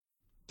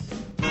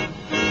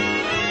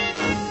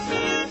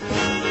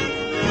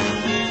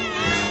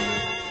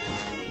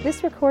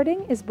This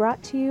recording is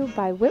brought to you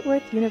by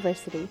Whitworth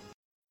University.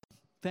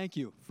 Thank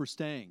you for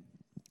staying.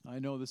 I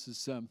know this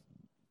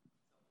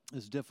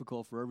is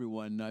difficult for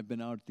everyone. I've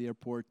been out at the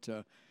airport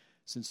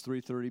since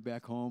 3:30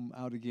 back home,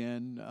 out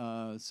again,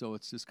 so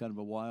it's just kind of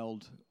a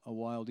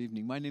wild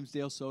evening. My name's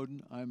Dale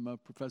Soden. I'm a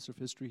professor of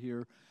history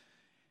here,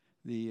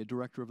 the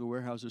director of the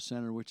Weyerhaeuser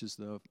Center, which is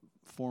the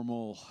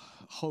formal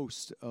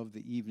host of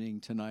the evening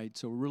tonight.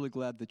 So we're really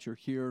glad that you're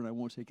here, and I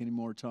won't take any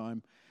more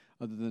time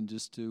other than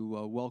just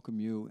to welcome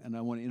you. And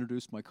I want to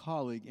introduce my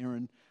colleague,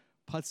 Aaron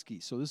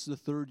Putski. So this is the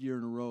third year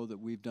in a row that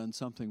we've done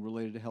something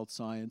related to health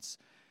science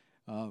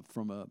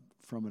from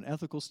an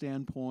ethical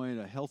standpoint,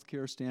 a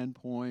healthcare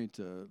standpoint,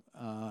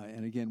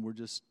 and again, we're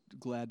just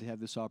glad to have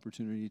this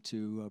opportunity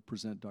to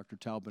present Dr.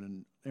 Taubman,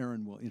 and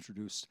Aaron will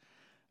introduce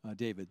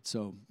David.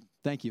 So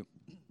thank you.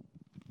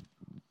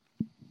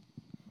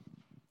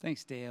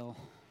 Thanks, Dale.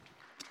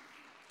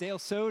 Dale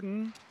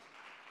Soden,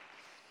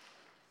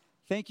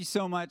 thank you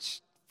so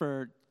much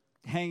for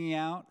hanging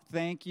out.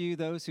 Thank you,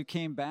 those who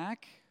came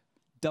back.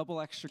 Double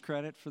extra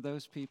credit for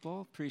those people.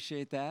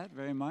 Appreciate that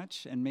very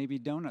much. And maybe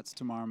donuts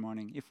tomorrow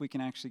morning if we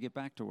can actually get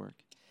back to work.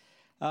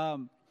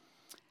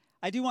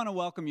 I do want to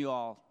welcome you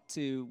all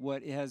to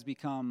what has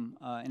become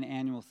an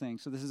annual thing.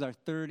 So this is our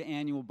third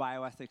annual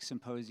Bioethics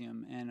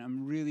Symposium, and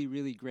I'm really,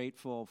 really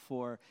grateful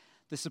for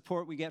the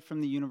support we get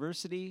from the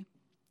university,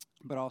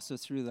 but also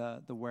through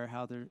the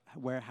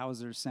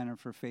Weyerhaeuser Center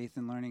for Faith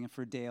and Learning, and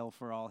for Dale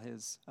for all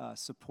his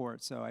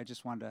support. So I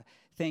just wanted to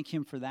thank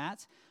him for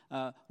that.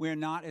 We're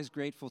not as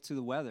grateful to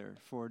the weather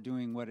for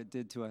doing what it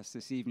did to us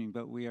this evening,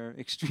 but we are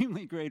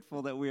extremely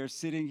grateful that we are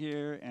sitting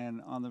here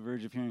and on the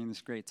verge of hearing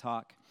this great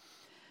talk.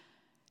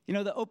 You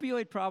know, the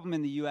opioid problem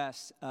in the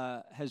U.S.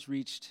 Has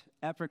reached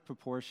epic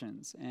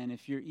proportions, and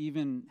if you're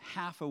even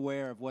half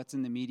aware of what's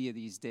in the media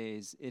these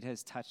days, it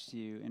has touched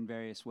you in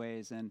various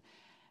ways. And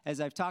as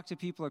I've talked to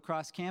people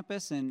across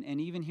campus and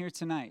even here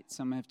tonight,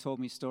 some have told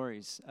me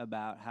stories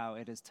about how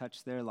it has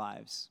touched their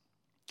lives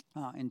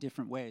in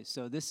different ways.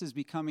 So this is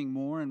becoming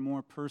more and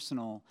more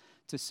personal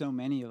to so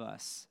many of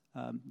us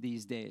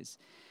these days.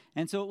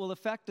 And so it will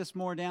affect us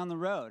more down the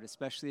road,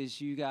 especially as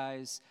you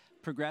guys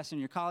progress in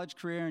your college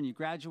career and you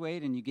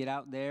graduate and you get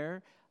out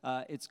there.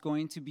 It's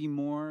going to be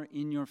more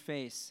in your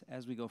face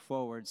as we go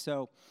forward.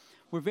 So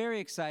we're very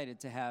excited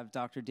to have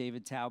Dr.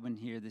 David Taubman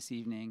here this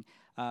evening,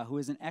 who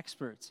is an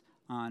expert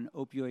on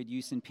opioid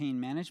use and pain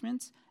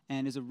management,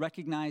 and is a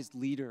recognized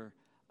leader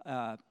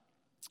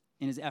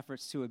in his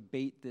efforts to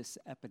abate this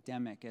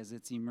epidemic as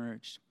it's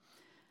emerged.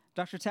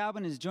 Dr.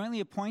 Taubman is jointly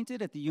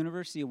appointed at the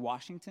University of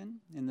Washington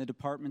in the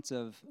departments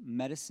of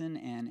medicine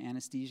and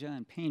anesthesia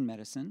and pain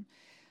medicine,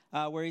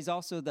 where he's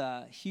also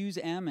the Hughes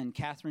M. and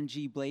Catherine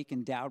G. Blake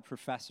Endowed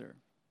Professor.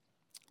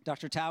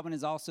 Dr. Taubman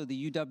is also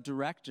the UW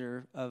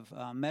Director of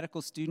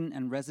Medical Student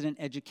and Resident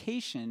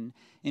Education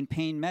in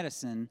Pain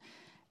Medicine,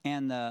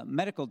 and the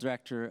medical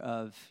director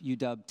of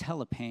UW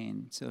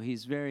Telepain. So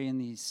he's very in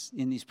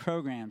these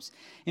programs.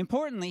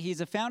 Importantly,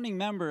 he's a founding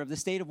member of the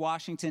State of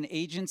Washington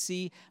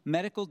Agency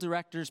Medical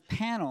Directors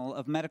Panel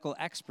of Medical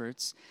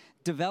Experts,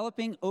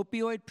 developing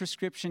opioid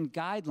prescription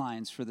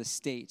guidelines for the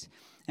state,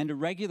 and a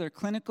regular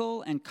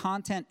clinical and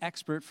content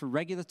expert for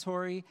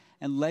regulatory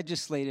and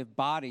legislative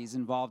bodies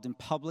involved in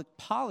public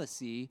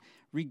policy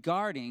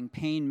regarding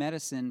pain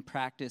medicine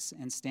practice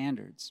and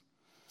standards.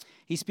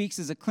 He speaks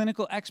as a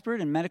clinical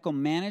expert in medical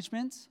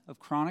management of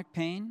chronic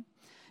pain,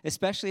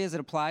 especially as it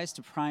applies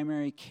to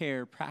primary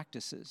care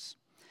practices.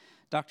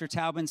 Dr.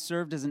 Taubman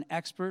served as an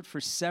expert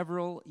for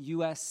several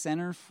U.S.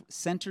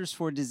 Centers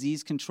for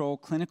Disease Control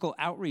clinical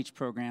outreach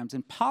programs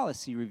and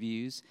policy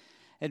reviews,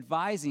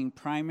 advising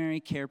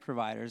primary care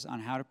providers on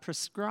how to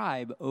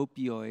prescribe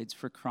opioids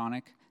for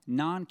chronic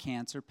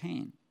non-cancer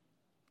pain.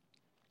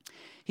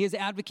 He has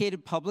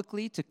advocated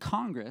publicly to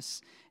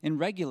Congress in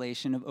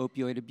regulation of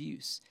opioid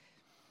abuse.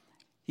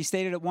 He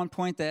stated at one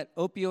point that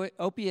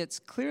opiates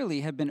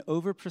clearly have been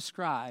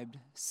overprescribed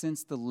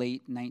since the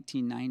late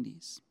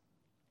 1990s.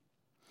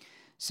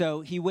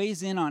 So he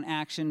weighs in on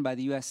action by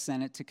the U.S.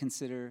 Senate to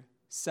consider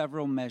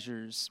several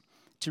measures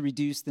to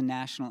reduce the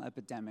national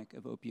epidemic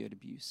of opioid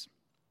abuse.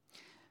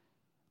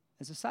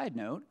 As a side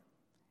note,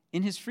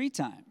 in his free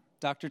time,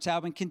 Dr.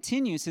 Taubman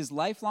continues his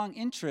lifelong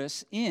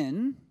interest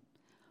in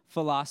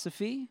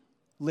philosophy,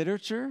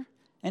 literature,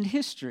 and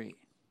history.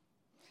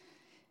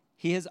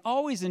 He has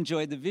always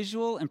enjoyed the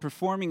visual and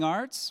performing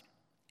arts,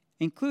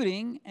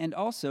 including and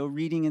also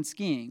reading and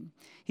skiing.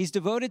 He's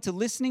devoted to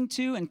listening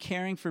to and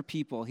caring for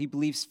people. He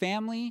believes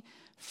family,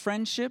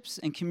 friendships,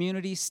 and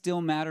community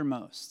still matter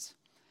most.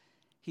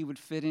 He would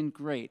fit in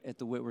great at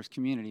the Whitworth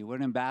community. What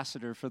an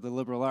ambassador for the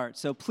liberal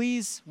arts. So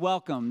please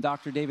welcome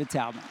Dr. David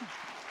Taubman.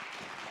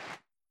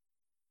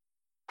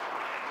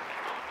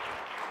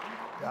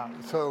 Yeah,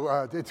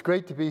 so it's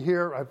great to be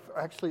here. I've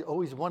actually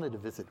always wanted to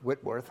visit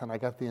Whitworth, and I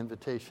got the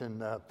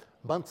invitation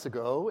months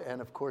ago.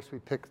 And of course, we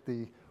picked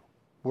the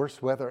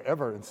worst weather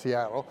ever in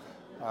Seattle.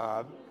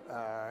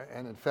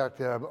 And in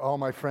fact, all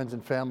my friends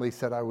and family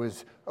said I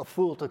was a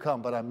fool to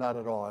come, but I'm not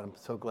at all. I'm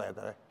so glad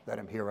that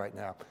I'm here right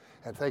now.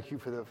 And thank you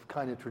for the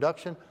kind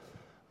introduction.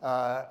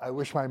 I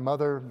wish my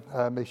mother,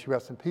 may she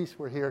rest in peace,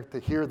 were here to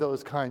hear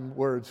those kind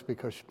words,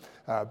 because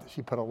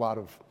she put a lot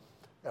of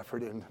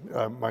effort in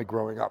my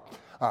growing up.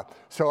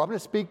 So I'm going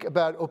to speak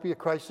about opiate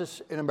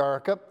crisis in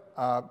America,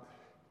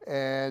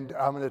 and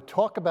I'm going to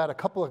talk about a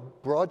couple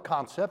of broad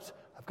concepts.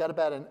 I've got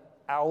about an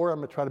hour. I'm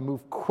going to try to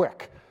move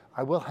quick.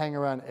 I will hang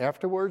around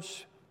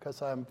afterwards,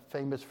 because I'm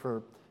famous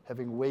for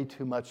having way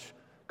too much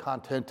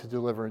content to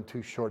deliver in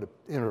too short an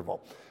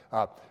interval.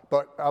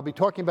 But I'll be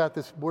talking about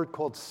this word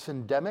called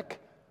syndemic.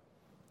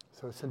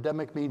 So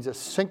syndemic means a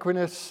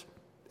synchronous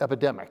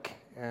epidemic.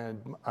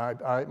 And my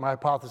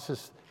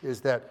hypothesis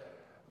is that,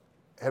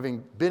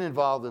 having been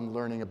involved in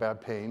learning about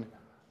pain,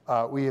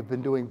 we have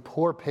been doing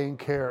poor pain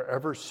care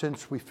ever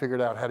since we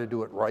figured out how to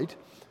do it right.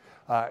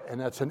 And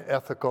that's an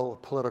ethical,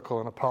 political,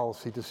 and a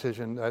policy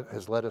decision that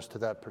has led us to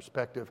that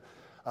perspective.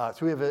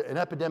 So we have an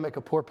epidemic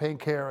of poor pain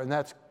care, and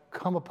that's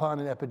come upon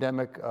an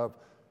epidemic of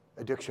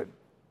addiction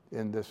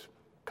in this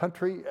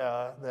country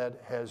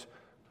that has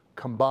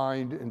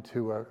combined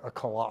into a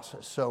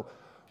colossus. So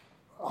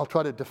I'll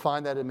try to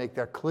define that and make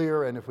that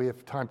clear, and if we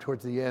have time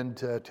towards the end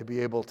to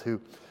be able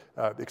to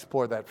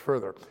explore that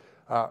further.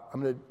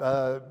 I'm going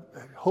to,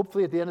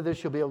 hopefully at the end of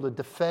this, you'll be able to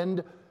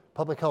defend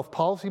public health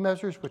policy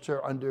measures, which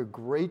are under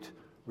great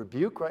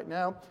rebuke right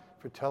now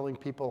for telling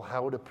people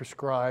how to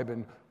prescribe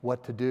and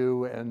what to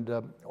do, and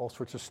all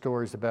sorts of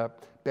stories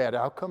about bad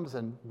outcomes,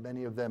 and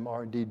many of them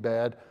are indeed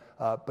bad,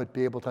 but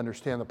be able to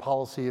understand the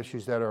policy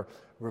issues that are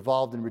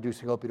involved in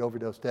reducing opiate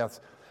overdose deaths.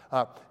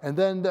 And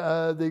then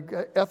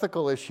the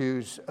ethical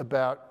issues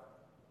about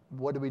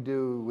what do we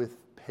do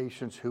with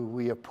patients who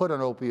we have put on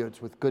opioids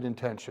with good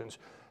intentions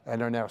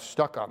and are now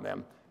stuck on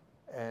them,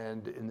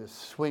 and in the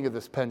swing of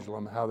this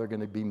pendulum, how they're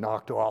going to be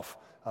knocked off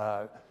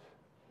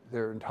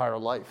their entire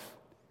life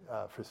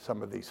for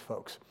some of these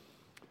folks.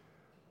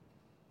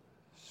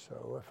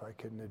 So if I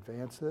can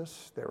advance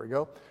this, there we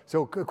go.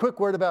 So a quick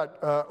word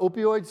about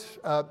opioids.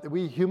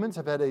 We humans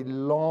have had a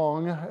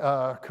long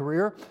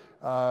career.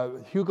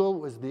 Hugel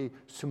was the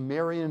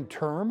Sumerian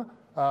term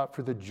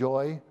for the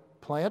joy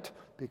plant,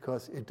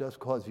 because it does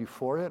cause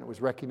euphoria, and it was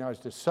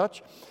recognized as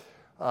such.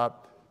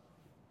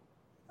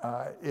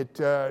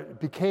 It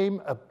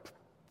became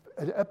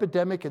an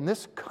epidemic in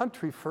this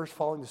country first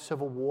following the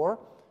Civil War,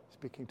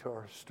 speaking to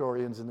our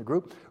historians in the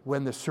group,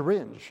 when the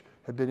syringe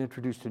had been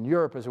introduced in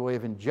Europe as a way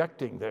of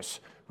injecting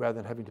this rather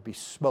than having to be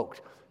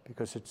smoked,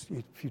 because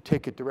if you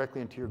take it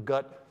directly into your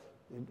gut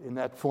in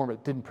that form,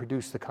 it didn't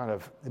produce the kind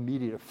of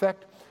immediate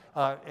effect.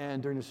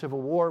 And during the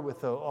Civil War,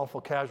 with the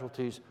awful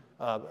casualties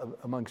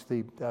amongst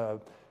the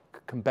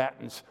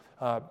combatants,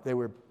 they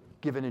were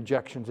given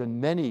injections, and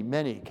many,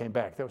 many came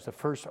back. That was the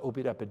first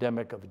opiate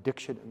epidemic of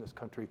addiction in this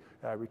country,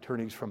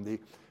 returning from the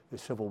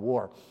Civil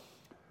War.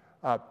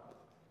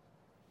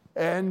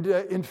 And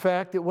in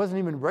fact, it wasn't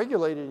even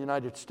regulated in the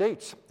United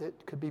States.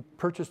 It could be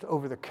purchased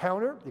over the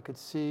counter. You could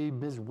see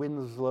Ms.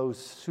 Winslow's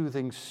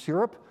soothing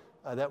syrup.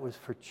 That was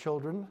for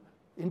children,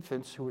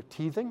 infants who were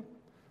teething,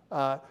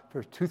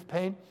 for tooth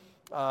pain.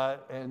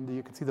 And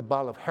you can see the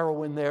bottle of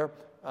heroin there.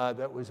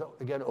 That was,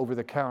 again, over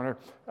the counter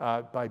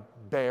by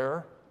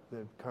Bayer,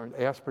 the current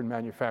aspirin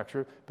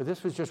manufacturer. But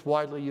this was just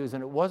widely used.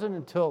 And it wasn't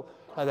until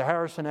the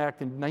Harrison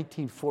Act in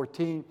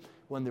 1914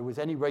 when there was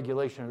any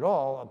regulation at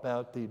all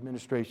about the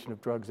administration of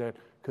drugs that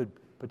could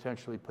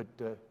potentially put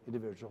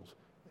individuals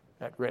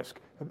at risk.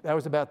 That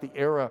was about the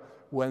era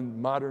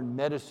when modern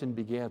medicine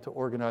began to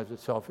organize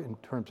itself in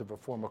terms of a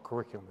formal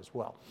curriculum as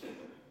well.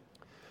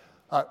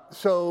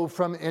 So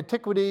from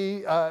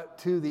antiquity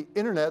to the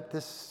internet,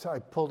 this I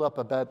pulled up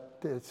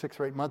about 6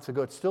 or 8 months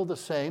ago. It's still the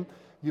same.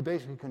 You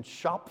basically can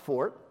shop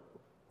for it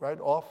right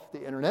off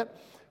the internet.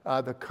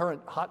 The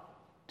current hot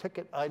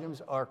ticket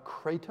items are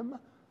Kratom.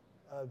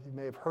 You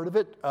may have heard of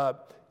it.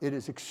 It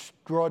is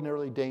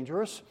extraordinarily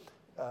dangerous.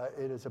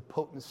 It is a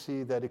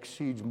potency that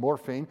exceeds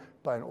morphine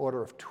by an order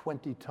of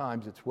 20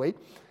 times its weight.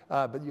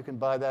 But you can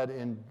buy that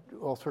in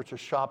all sorts of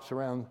shops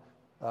around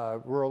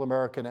rural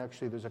America, and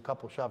actually there's a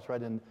couple of shops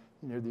right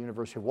near the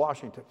University of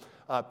Washington.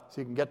 So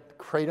you can get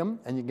Kratom,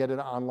 and you can get it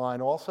online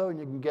also, and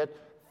you can get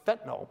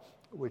fentanyl,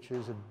 which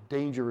is a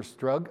dangerous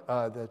drug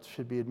that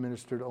should be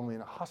administered only in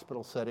a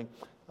hospital setting.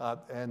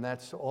 And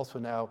that's also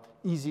now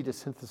easy to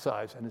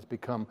synthesize and has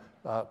become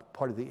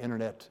part of the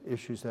internet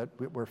issues that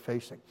we're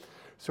facing.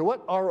 So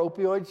what are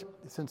opioids?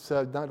 Since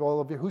not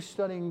all of you, who's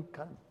studying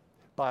kind of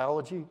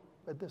biology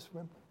at this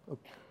room?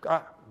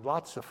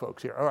 Lots of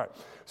folks here. All right.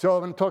 So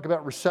I'm going to talk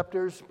about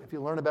receptors. If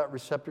you learn about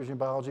receptors in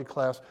biology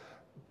class,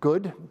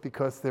 good,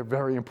 because they're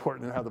very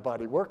important in how the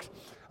body works.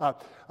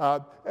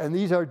 And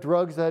these are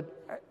drugs that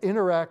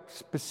interact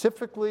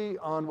specifically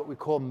on what we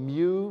call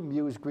mu.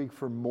 Mu is Greek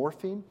for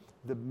morphine,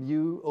 the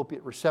mu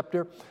opiate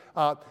receptor.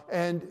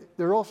 And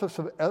there are also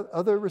some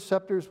other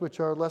receptors which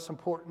are less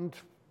important,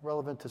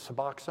 relevant to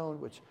Suboxone,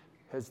 which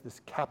has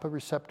this kappa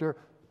receptor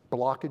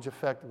blockage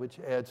effect, which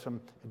adds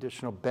some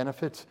additional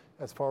benefits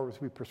as far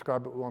as we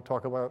prescribe, but we won't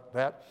talk about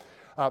that.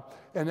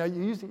 And now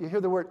you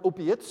hear the word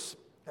opiates,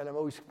 and I'm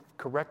always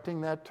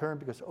correcting that term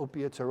because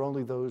opiates are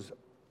only those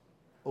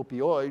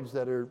opioids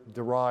that are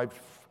derived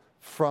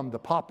from the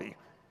poppy,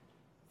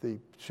 the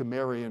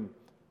Sumerian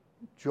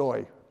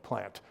joy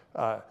plant.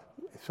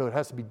 So it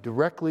has to be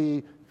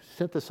directly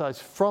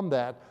synthesized from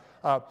that.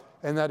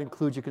 And that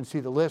includes, you can see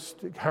the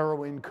list,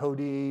 heroin,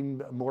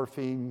 codeine,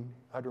 morphine,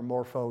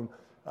 hydromorphone,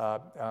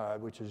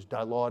 which is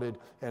Dilaudid,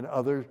 and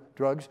other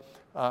drugs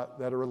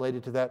that are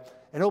related to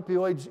that. And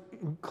opioids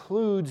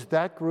includes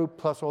that group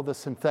plus all the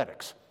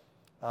synthetics.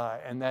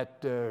 And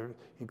that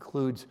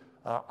includes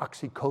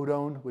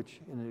oxycodone,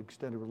 which in an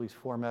extended release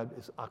format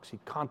is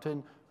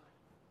OxyContin.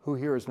 Who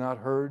here has not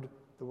heard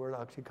the word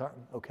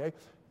OxyContin? Okay,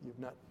 you've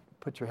not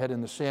put your head in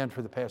the sand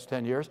for the past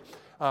 10 years.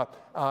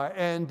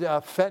 And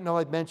fentanyl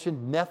I've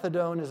mentioned,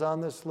 methadone is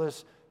on this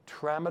list.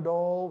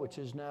 Tramadol, which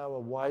is now a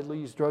widely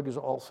used drug, is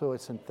also a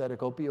synthetic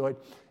opioid.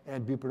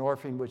 And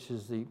buprenorphine, which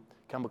is the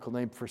chemical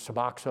name for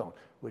Suboxone,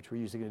 which we're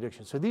using in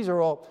addiction. So these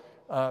are all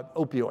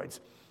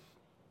opioids.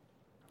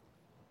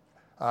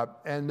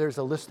 And there's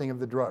a listing of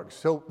the drugs.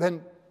 So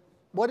then,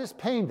 what is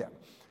pain then?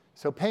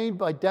 So pain,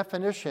 by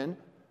definition,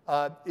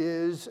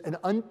 is an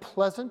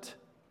unpleasant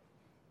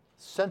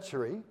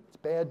sensory, it's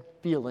bad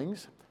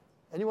feelings.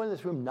 Anyone in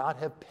this room not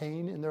have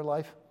pain in their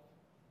life?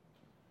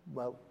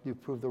 Well,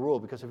 you've proved the rule,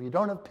 because if you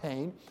don't have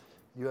pain,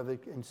 you have an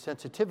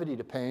insensitivity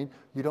to pain,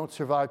 you don't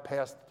survive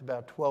past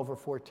about 12 or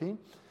 14,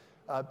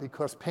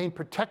 because pain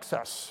protects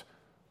us,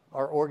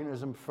 our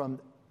organism, from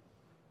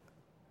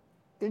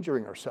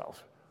injuring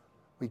ourselves.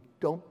 We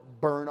don't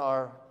burn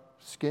our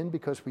skin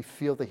because we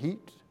feel the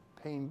heat.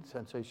 Pain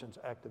sensations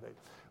activate.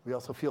 We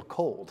also feel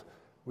cold.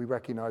 We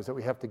recognize that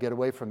we have to get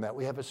away from that.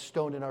 We have a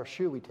stone in our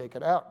shoe, we take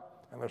it out.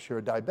 Unless you're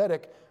a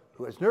diabetic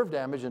who has nerve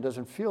damage and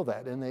doesn't feel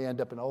that, and they end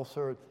up in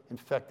ulcer,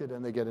 infected,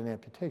 and they get an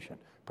amputation,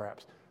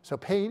 perhaps. So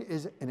pain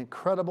is an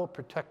incredible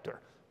protector,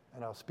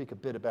 and I'll speak a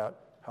bit about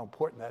how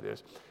important that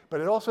is.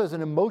 But it also has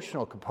an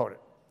emotional component,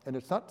 and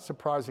it's not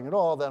surprising at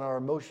all that our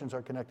emotions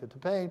are connected to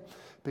pain,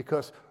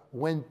 because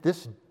when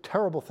this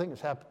terrible thing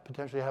is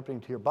potentially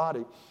happening to your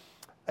body,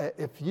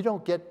 if you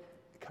don't get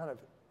kind of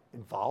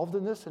involved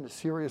in this in a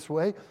serious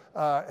way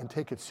and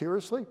take it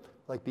seriously,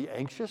 like be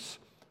anxious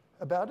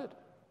about it.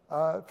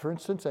 For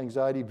instance,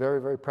 anxiety,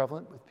 very, very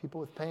prevalent with people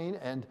with pain,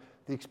 and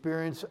the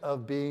experience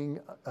of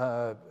being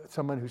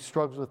someone who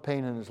struggles with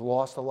pain and has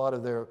lost a lot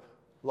of their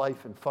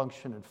life and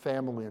function and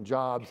family and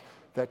jobs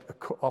that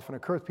often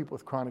occurs with people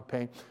with chronic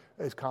pain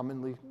is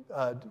commonly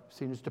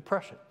seen as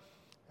depression.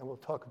 And we'll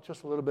talk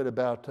just a little bit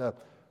about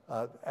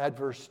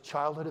adverse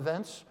childhood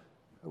events,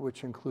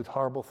 which include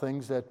horrible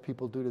things that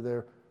people do to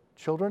their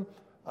children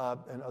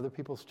and other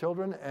people's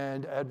children,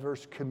 and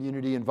adverse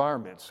community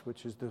environments,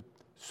 which is the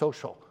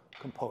social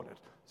component.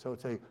 So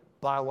it's a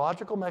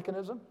biological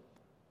mechanism,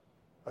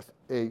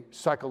 a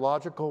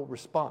psychological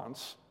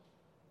response,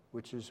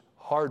 which is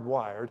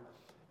hardwired,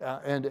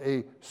 and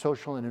a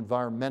social and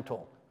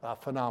environmental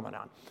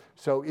phenomenon.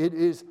 So it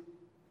is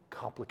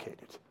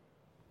complicated.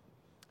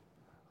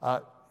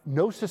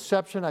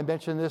 Nociception, I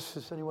mentioned this.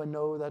 Does anyone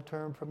know that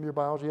term from your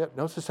biology yet?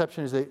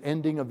 Nociception is the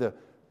ending of the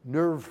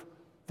nerve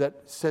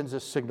that sends a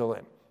signal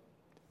in.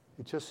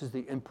 It just is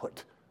the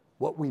input.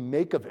 What we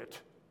make of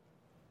it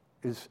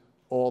is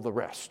all the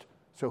rest.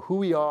 So who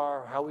we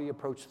are, how we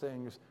approach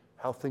things,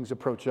 how things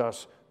approach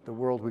us, the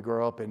world we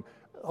grow up in,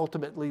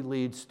 ultimately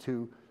leads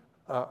to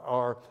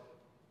our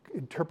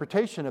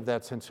interpretation of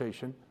that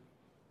sensation,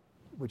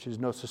 which is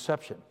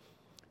nociception.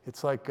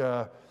 It's like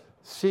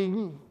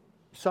seeing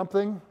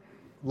something.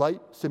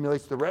 Light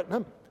stimulates the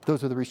retina.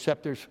 Those are the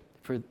receptors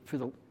for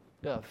the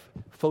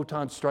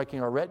photons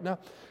striking our retina.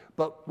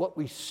 But what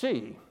we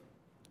see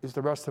is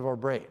the rest of our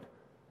brain.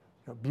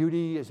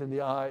 Beauty is in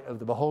the eye of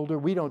the beholder.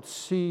 We don't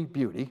see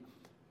beauty.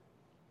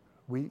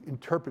 We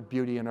interpret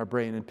beauty in our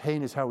brain, and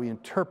pain is how we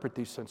interpret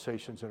these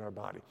sensations in our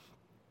body.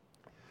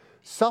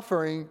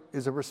 Suffering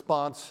is a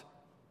response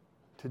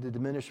to the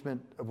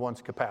diminishment of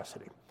one's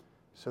capacity.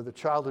 So the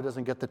child who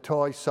doesn't get the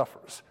toy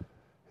suffers.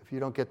 If you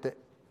don't get the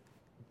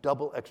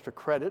double extra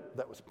credit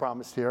that was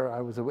promised here,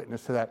 I was a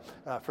witness to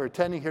that, for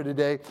attending here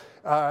today,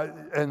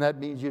 and that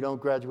means you don't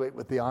graduate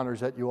with the honors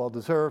that you all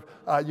deserve.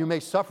 You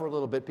may suffer a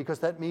little bit because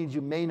that means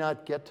you may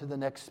not get to the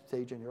next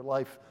stage in your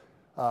life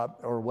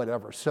or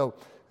whatever. So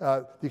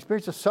the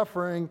experience of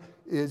suffering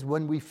is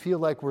when we feel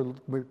like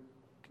we're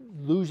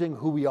losing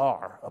who we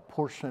are, a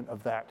portion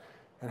of that.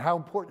 And how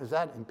important is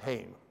that in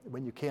pain,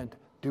 when you can't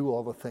do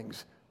all the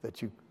things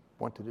that you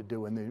wanted to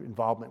do in the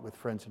involvement with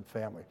friends and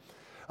family?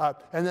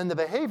 And then the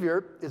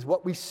behavior is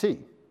what we see.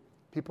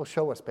 People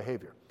show us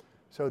behavior.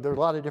 So there are a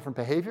lot of different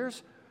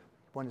behaviors.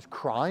 One is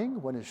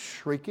crying, one is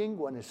shrieking,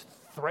 one is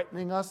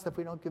threatening us if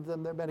we don't give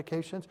them their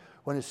medications,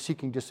 one is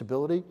seeking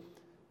disability,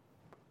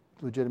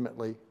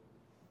 legitimately.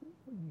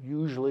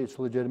 Usually it's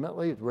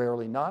legitimately, it's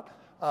rarely not.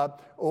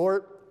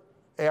 Or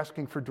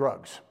asking for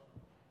drugs.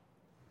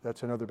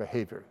 That's another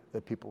behavior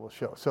that people will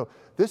show. So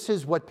this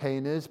is what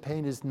pain is.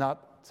 Pain is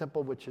not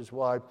simple, which is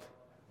why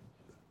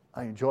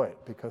I enjoy it,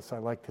 because I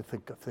like to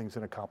think of things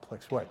in a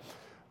complex way.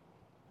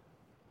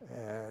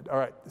 And all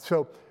right,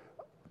 so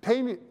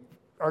pain,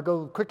 I'll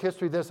go quick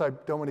history of this. I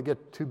don't want to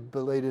get too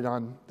belated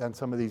on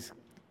some of these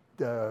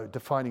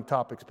defining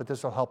topics, but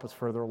this will help us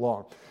further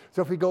along.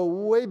 So if we go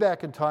way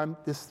back in time,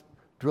 this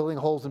drilling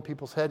holes in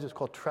people's heads is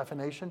called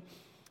trephination.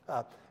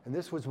 And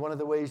this was one of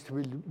the ways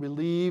to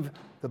relieve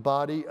the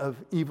body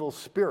of evil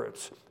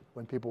spirits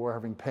when people were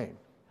having pain.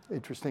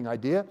 Interesting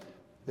idea.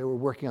 They were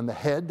working on the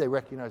head. They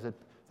recognized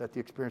that the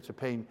experience of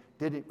pain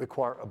didn't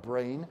require a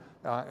brain,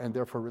 and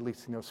therefore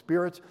releasing those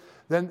spirits.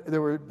 Then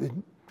there were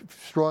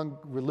strong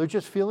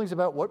religious feelings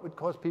about what would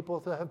cause people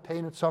to have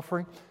pain and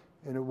suffering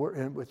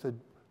with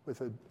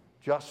a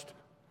just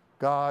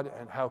God,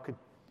 and how could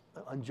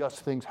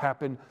unjust things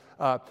happen,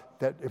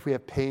 that if we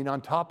have pain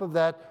on top of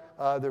that,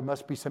 there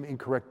must be some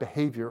incorrect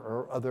behavior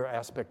or other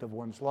aspect of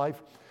one's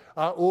life.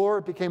 Or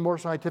it became more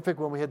scientific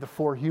when we had the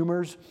 4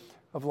 humors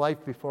of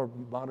life before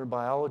modern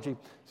biology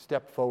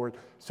stepped forward.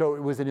 So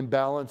it was an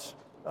imbalance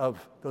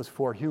of those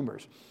 4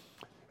 humors.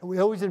 And we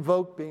always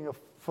invoke, being a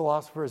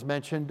philosopher as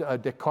mentioned,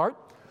 Descartes,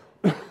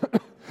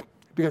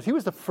 because he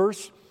was the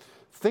first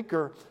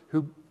thinker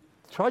who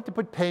tried to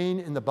put pain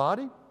in the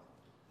body.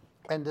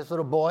 And this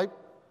little boy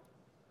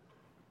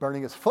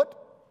burning his foot,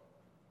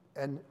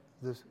 and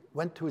this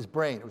went to his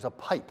brain. It was a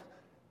pipe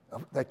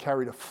that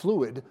carried a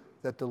fluid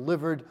that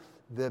delivered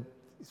the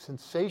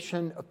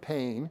sensation of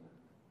pain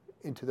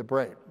into the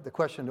brain. The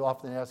question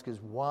often asked is,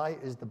 why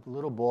is the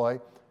little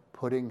boy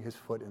putting his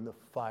foot in the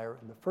fire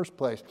in the first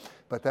place?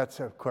 But that's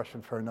a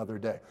question for another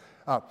day.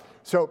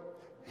 So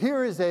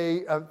here is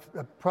a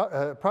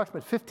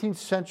approximate 15th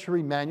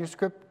century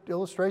manuscript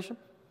illustration.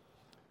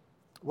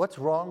 What's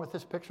wrong with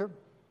this picture?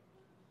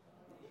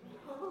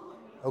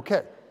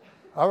 Okay.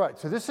 All right.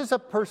 So this is a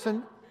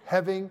person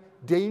having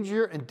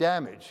danger and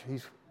damage.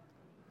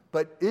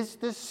 But is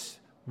this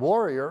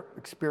warrior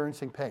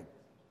experiencing pain?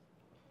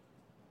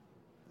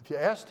 If you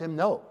asked him,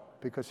 no,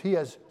 because he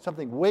has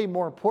something way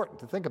more important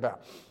to think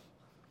about.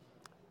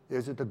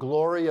 Is it the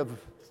glory of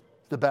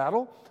the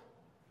battle,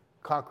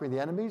 conquering the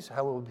enemies,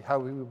 how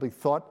he will be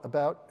thought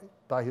about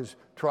by his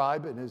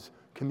tribe and his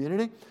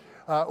community,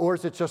 or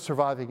is it just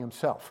surviving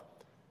himself?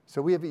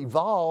 So we have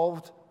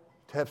evolved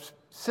to have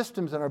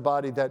systems in our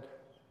body that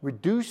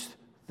reduce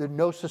the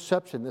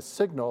nociception, the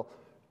signal,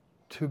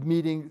 to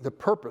meeting the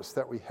purpose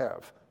that we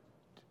have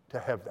to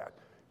have that.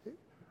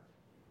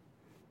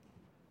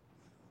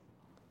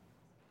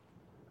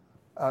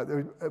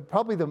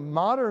 Probably the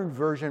modern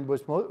version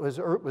was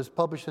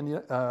published in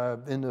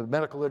the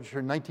medical literature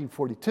in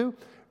 1942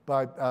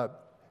 by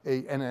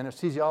an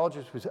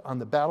anesthesiologist who was on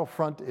the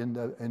battlefront in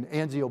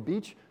Anzio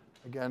Beach.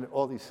 Again,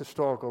 all these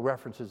historical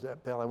references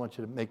that, Bill, I want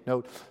you to make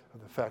note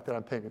of the fact that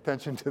I'm paying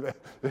attention to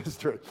the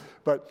history.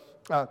 But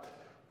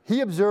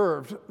he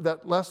observed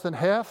that less than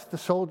half the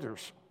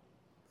soldiers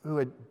who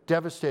had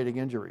devastating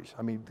injuries,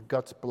 I mean, the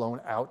guts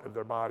blown out of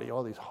their body,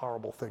 all these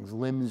horrible things,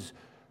 limbs,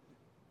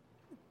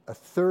 a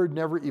third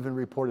never even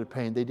reported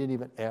pain. They didn't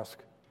even ask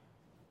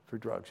for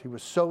drugs. He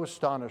was so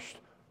astonished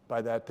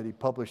by that he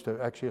published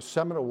actually a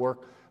seminal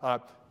work. You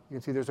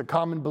can see there's a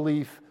common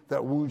belief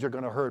that wounds are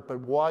going to hurt, but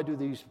why do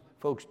these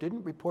folks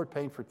didn't report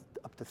pain for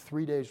up to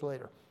 3 days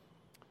later?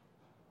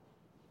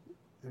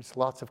 There's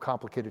lots of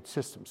complicated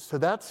systems. So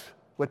that's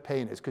what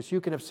pain is, because you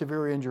can have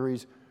severe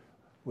injuries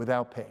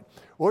without pain.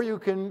 Or you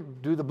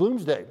can do the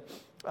Bloomsday,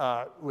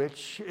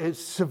 which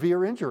is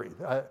severe injury.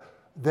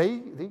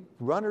 The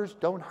runners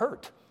don't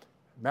hurt.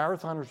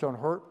 Marathoners don't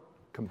hurt.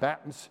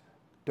 Combatants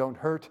don't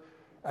hurt.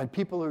 And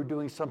people who are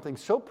doing something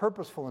so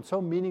purposeful and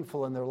so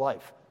meaningful in their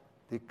life,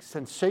 the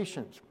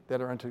sensations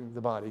that are entering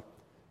the body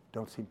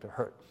don't seem to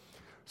hurt.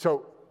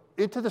 So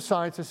into the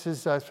science, this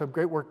is some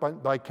great work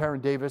by Karen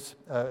Davis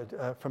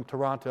from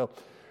Toronto,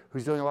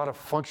 who's doing a lot of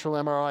functional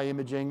MRI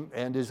imaging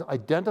and is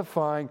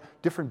identifying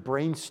different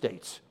brain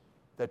states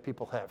that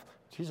people have.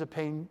 She's a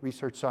pain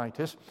research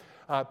scientist,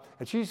 and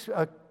she's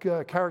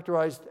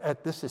characterized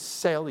this as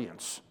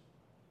salience.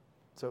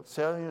 So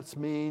salience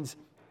means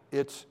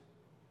it's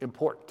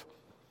important.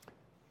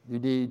 You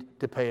need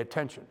to pay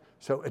attention.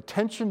 So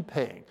attention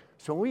paying.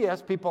 So when we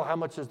ask people how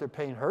much does their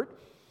pain hurt,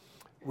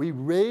 we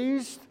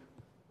raised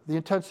the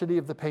intensity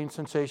of the pain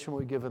sensation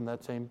when we give them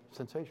that same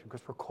sensation,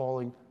 because we're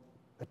calling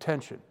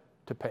attention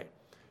to pain.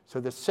 So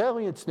the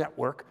salience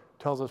network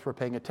tells us we're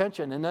paying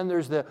attention. And then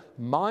there's the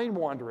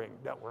mind-wandering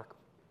network,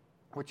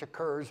 which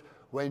occurs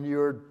when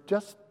you're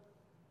just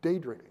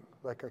daydreaming.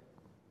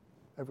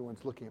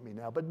 Everyone's looking at me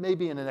now, but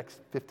maybe in the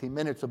next 15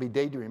 minutes there'll be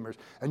daydreamers,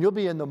 and you'll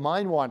be in the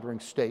mind-wandering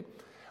state.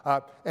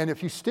 And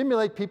if you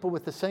stimulate people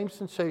with the same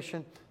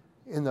sensation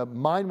in the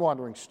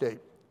mind-wandering state,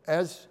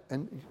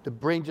 and the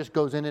brain just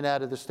goes in and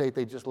out of the state,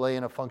 they just lay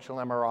in a functional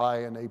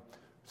MRI and they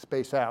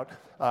space out.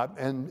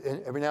 And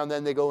every now and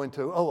then they go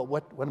into, oh,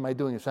 what am I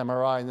doing, this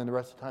MRI? And then the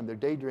rest of the time they're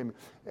daydreaming.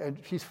 And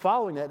she's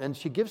following that, and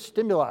she gives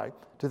stimuli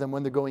to them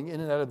when they're going in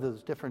and out of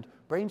those different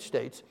brain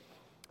states.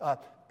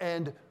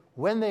 And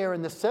when they are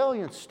in the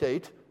salient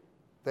state,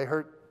 they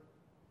hurt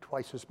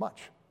twice as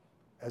much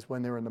as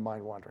when they're in the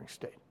mind-wandering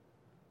state.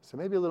 So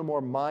maybe a little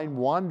more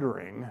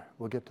mind-wandering.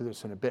 We'll get to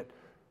this in a bit.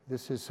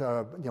 This is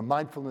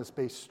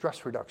mindfulness-based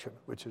stress reduction,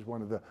 which is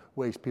one of the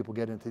ways people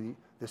get into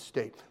this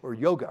state, or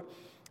yoga.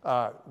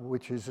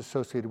 which is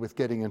associated with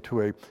getting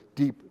into a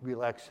deep,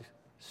 relaxed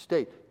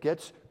state.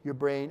 Gets your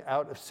brain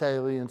out of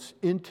salience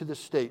into the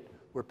state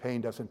where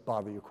pain doesn't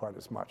bother you quite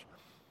as much.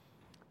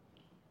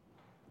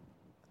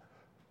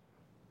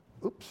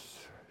 Oops,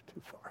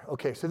 too far.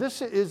 Okay, so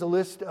this is a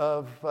list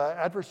of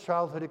adverse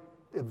childhood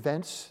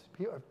events.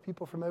 Are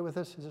people familiar with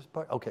this? Is this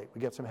part? Okay,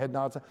 we get some head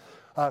nods.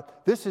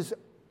 This is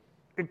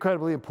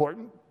incredibly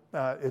important.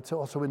 It's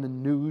also in the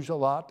news a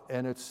lot,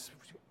 and it's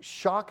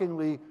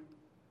shockingly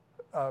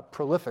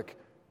prolific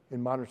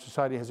in modern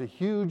society. It has a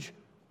huge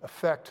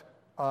effect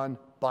on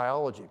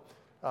biology.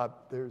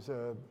 There's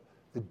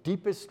The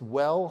Deepest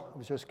Well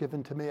was just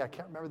given to me. I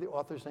can't remember the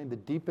author's name. The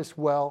Deepest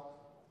Well.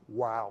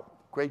 Wow,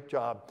 great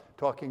job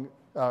talking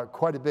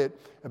quite a bit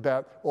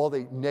about all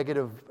the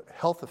negative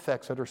health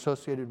effects that are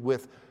associated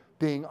with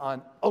being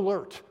on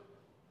alert.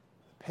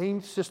 The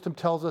pain system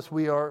tells us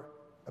we are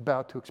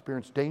about to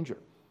experience danger.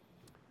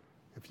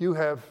 If you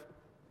have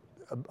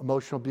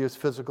emotional abuse,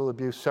 physical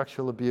abuse,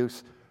 sexual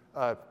abuse,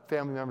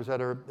 family members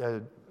that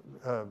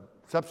are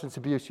substance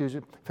abuse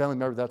users, family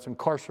member that's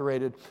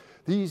incarcerated,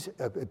 these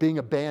being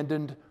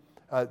abandoned,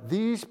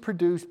 these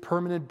produce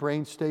permanent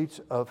brain states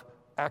of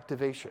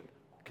activation,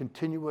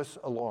 continuous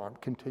alarm,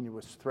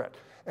 continuous threat.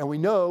 And we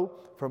know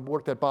from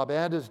work that Bob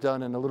And has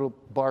done, and the little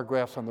bar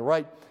graphs on the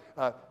right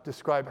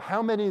describe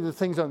how many of the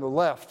things on the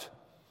left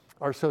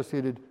are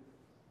associated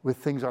with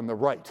things on the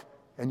right.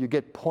 And you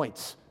get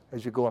points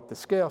as you go up the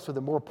scale. So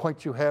the more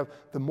points you have,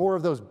 the more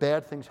of those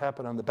bad things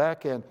happen on the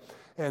back end.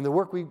 And the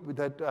work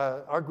that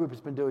our group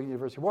has been doing at the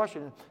University of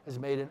Washington has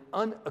made an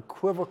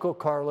unequivocal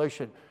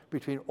correlation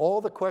between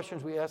all the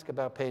questions we ask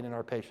about pain in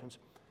our patients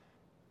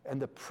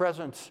and the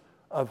presence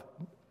of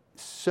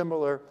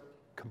similar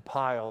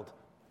compiled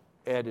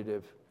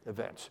additive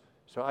events.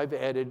 So I've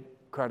added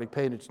chronic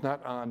pain. It's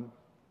not on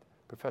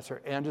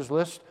Professor And's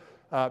list.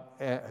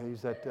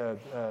 He's at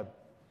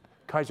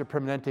Kaiser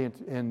Permanente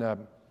in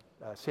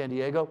San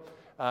Diego.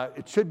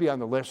 It should be on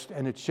the list,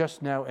 and it's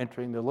just now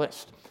entering the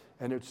list.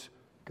 And it's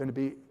going to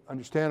be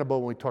understandable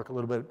when we talk a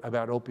little bit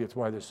about opiates,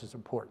 why this is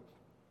important.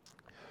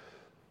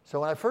 So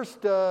when I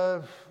first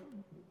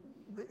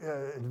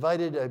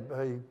invited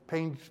a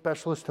pain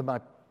specialist to my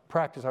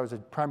practice, I was a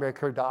primary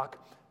care doc,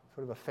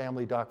 sort of a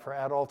family doc for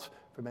adults.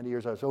 For many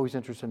years, I was always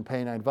interested in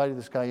pain. I invited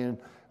this guy in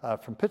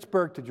from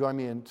Pittsburgh to join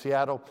me in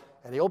Seattle,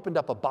 and he opened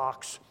up a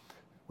box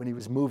when he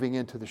was moving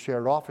into the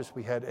shared office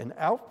we had, and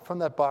out from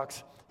that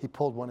box, he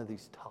pulled one of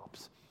these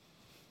tops.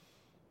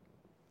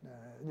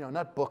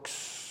 Not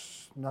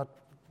books, not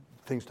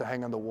things to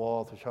hang on the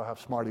wall to show how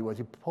smart he was.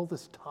 He pulled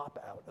this top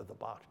out of the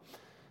box.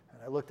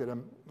 And I looked at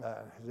him.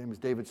 His name was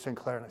David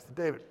Sinclair, and I said,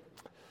 David,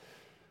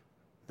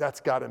 that's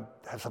got to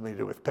have something to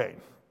do with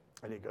pain.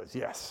 And he goes,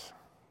 yes.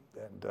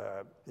 And,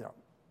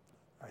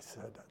 I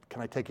said,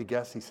 can I take a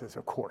guess? He says,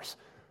 of course.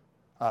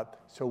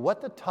 So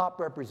what the top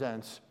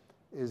represents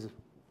is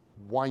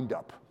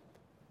wind-up.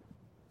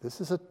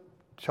 This is a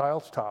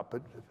child's top,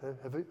 but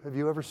have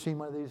you ever seen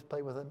one of these,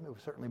 play with them? It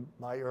was certainly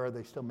my era.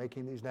 They're still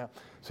making these now.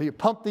 So you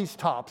pump these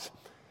tops,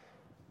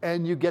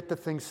 and you get the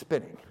thing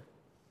spinning.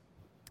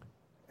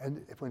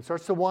 And when it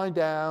starts to wind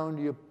down,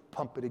 you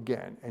pump it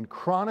again. And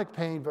chronic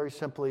pain, very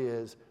simply,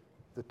 is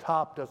the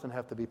top doesn't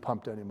have to be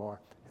pumped anymore.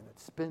 And it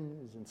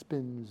spins and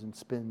spins and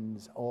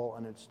spins all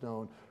on its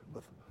own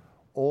with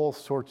all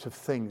sorts of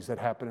things that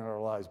happen in our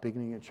lives,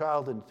 beginning in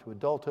childhood into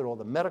adulthood, all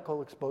the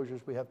medical exposures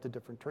we have to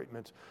different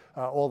treatments,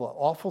 all the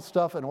awful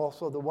stuff and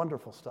also the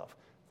wonderful stuff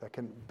that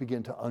can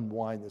begin to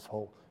unwind this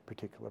whole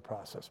particular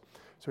process.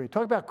 So when you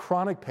talk about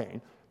chronic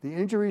pain, the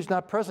injury is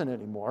not present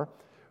anymore.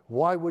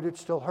 Why would it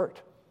still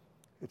hurt?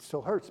 It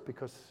still hurts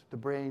because the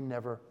brain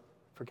never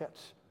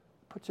forgets.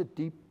 It puts it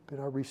deep in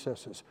our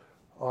recesses,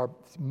 our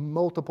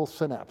multiple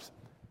synapses.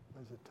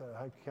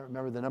 I can't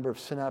remember the number of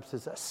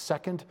synapses a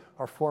second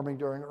are forming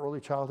during early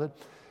childhood.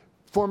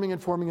 Forming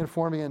and forming and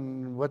forming,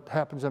 and what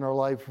happens in our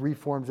life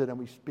reforms it, and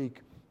we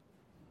speak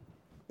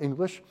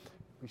English,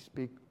 we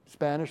speak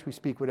Spanish, we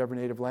speak whatever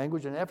native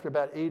language, and after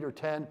about 8 or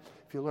 10,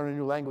 if you learn a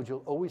new language,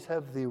 you'll always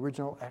have the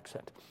original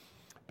accent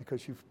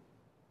because you've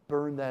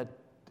burned that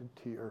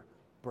into your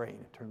brain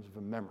in terms of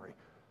a memory.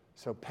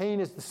 So pain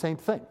is the same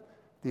thing.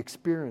 The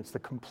experience, the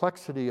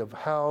complexity of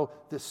how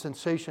this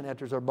sensation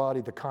enters our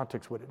body, the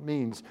context, what it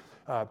means,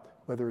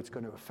 whether it's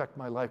going to affect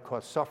my life,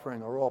 cause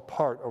suffering, are all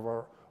part of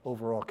our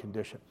overall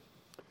condition.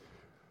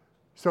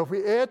 So if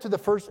we add to the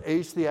first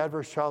ACE, the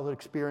adverse childhood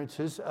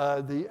experiences,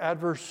 the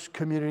adverse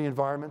community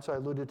environments, I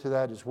alluded to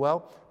that as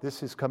well.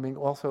 This is coming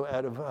also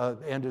out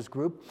of Anda's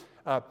group.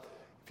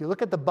 If you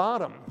look at the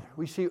bottom,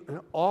 we see an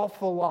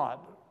awful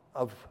lot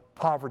of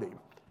poverty,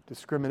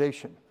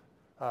 discrimination,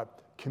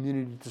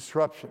 community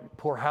disruption,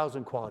 poor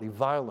housing quality,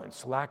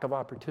 violence, lack of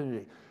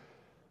opportunity.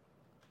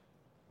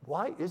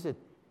 Why is it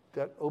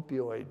that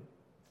opioid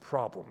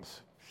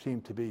problems seem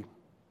to be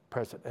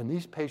present? And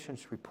these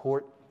patients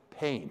report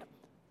pain.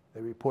 They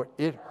report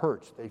it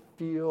hurts. They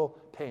feel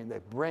pain.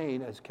 Their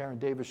brain, as Karen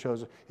Davis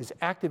shows, is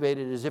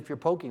activated as if you're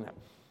poking them.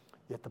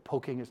 Yet the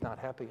poking is not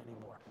happening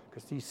anymore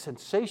because these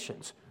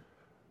sensations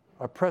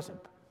are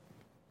present.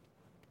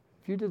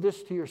 If you did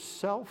this to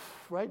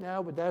yourself right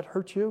now, would that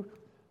hurt you?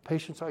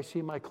 Patients I see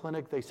in my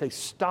clinic, they say,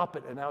 stop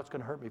it, and now it's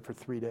going to hurt me for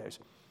 3 days.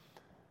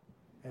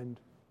 And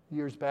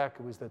years back,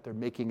 it was that they're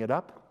making it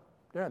up.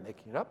 They're not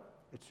making it up.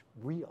 It's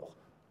real.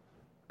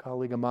 A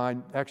colleague of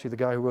mine, actually the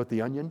guy who wrote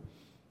The Onion,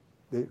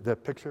 the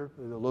picture,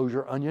 the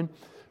Lozier onion.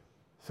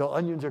 So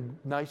onions are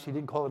nice. He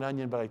didn't call it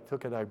onion, but I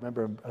took it. I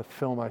remember a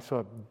film I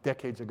saw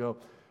decades ago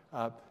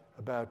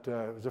about,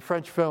 it was a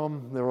French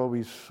film. They're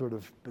always sort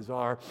of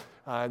bizarre.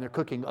 And they're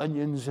cooking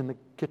onions in the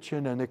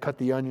kitchen, and they cut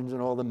the onions,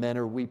 and all the men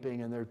are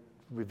weeping, and they're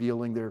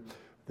revealing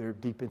their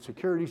deep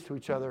insecurities to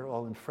each other,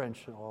 all in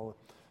French, and all.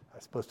 I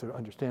was supposed to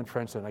understand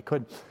French, and I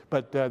couldn't.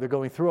 But they're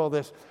going through all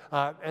this.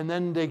 And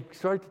then they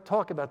start to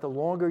talk about the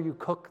longer you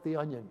cook the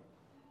onion,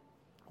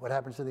 what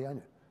happens to the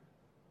onion?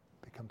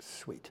 It becomes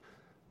sweet.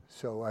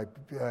 So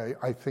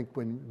I think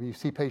when you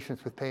see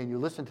patients with pain, you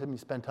listen to them, you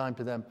spend time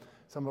to them.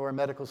 Some of our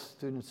medical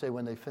students say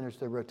when they finish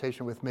their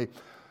rotation with me,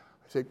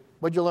 I say,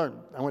 what'd you learn?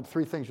 I want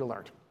 3 things you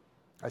learned.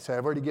 I say,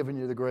 I've already given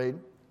you the grade.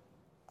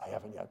 I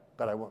haven't yet,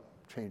 but I won't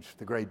change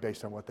the grade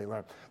based on what they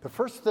learned. The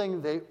first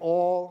thing they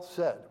all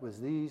said was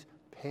these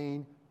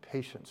pain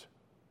patients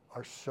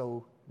are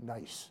so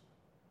nice.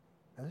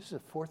 Now this is a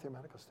 4th-year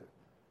medical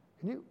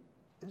student.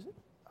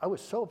 I was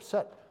so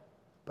upset,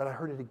 but I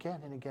heard it again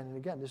and again and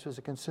again. This was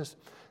a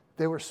consistent.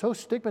 They were so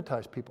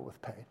stigmatized, people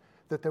with pain,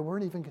 that they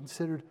weren't even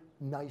considered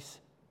nice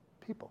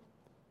people.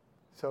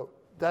 So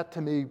that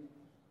to me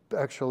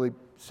actually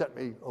set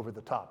me over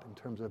the top in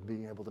terms of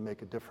being able to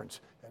make a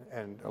difference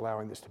and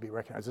allowing this to be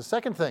recognized. The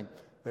second thing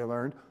they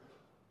learned,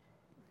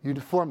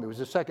 uniformity was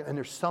the second, and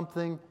there's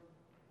something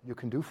you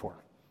can do for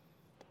them.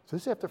 So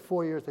this is after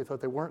 4 years, they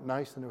thought they weren't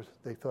nice, and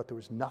they thought there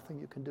was nothing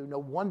you can do. No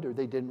wonder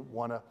they didn't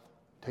want to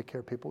take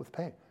care of people with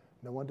pain.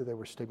 No wonder they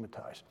were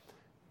stigmatized.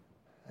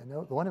 And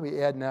no wonder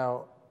we add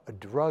now a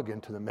drug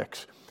into the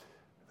mix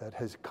that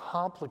has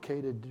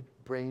complicated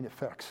brain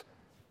effects.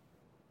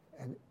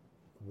 And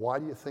why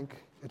do you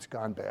think it's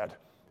gone bad?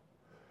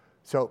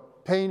 So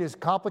pain is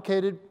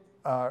complicated.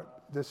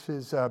 This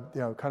is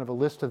kind of a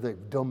list of the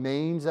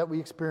domains that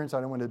we experience.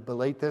 I don't want to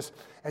belate this.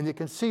 And you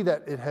can see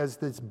that it has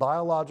this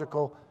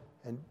biological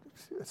and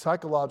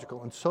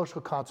psychological and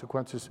social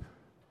consequences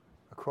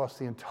across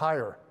the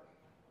entire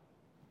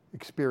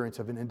experience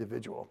of an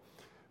individual.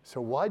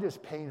 So why does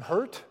pain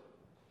hurt?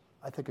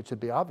 I think it should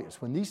be obvious.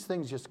 When these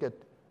things just get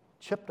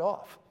chipped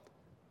off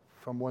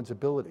from one's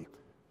ability,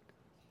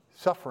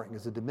 suffering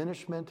is a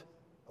diminishment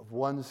of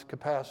one's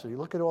capacity.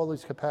 Look at all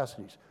these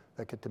capacities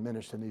that get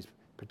diminished in these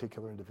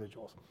particular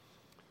individuals.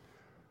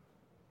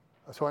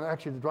 So when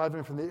actually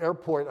driving from the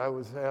airport, I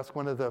was asked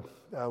one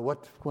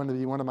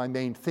of my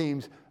main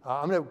themes.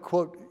 I'm going to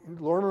quote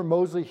Lorimer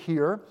Moseley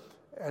here,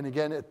 and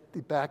again at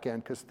the back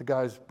end, because the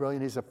guy's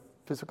brilliant. He's a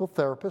physical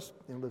therapist.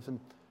 He lives in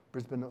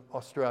Brisbane,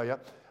 Australia.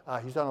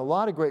 He's done a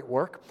lot of great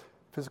work.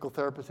 Physical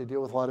therapists, they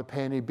deal with a lot of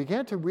pain. He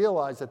began to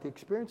realize that the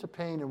experience of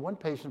pain in one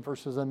patient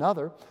versus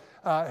another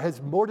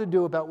has more to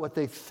do about what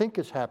they think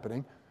is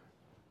happening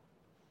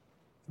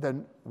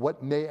than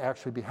what may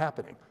actually be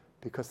happening.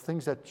 Because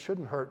things that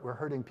shouldn't hurt were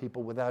hurting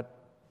people without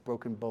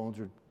broken bones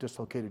or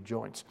dislocated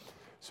joints.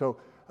 So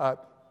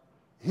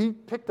he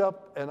picked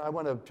up, and I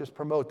want to just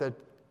promote that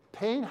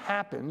pain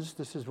happens.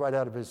 This is right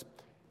out of his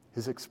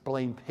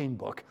Explain Pain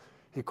book.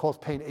 He calls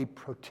pain a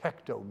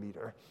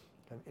protectometer.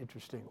 An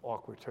interesting,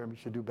 awkward term. He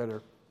should do a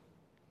better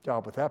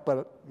job with that,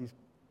 but he's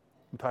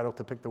entitled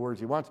to pick the words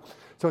he wants.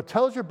 So it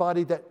tells your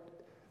body that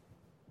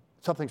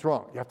something's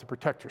wrong. You have to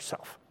protect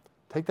yourself.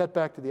 Take that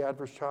back to the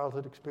adverse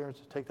childhood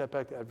experiences. Take that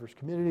back to adverse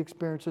community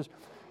experiences.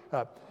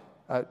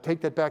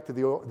 Take that back to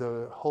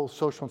the whole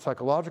social and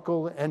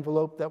psychological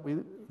envelope that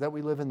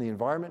we live in, the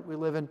environment we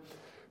live in.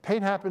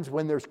 Pain happens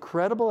when there's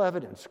credible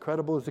evidence,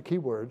 credible is the key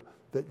word,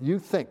 that you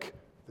think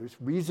there's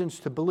reasons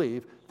to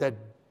believe that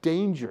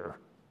danger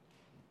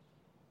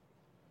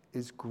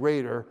is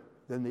greater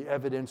than the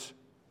evidence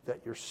that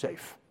you're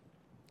safe.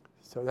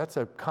 So that's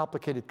a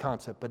complicated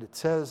concept, but it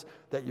says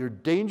that your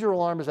danger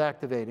alarm is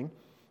activating.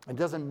 It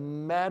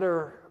doesn't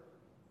matter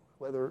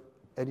whether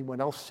anyone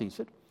else sees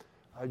it.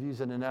 I've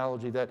used an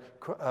analogy that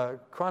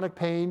chronic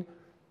pain,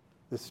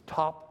 this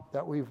top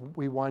that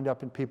we wind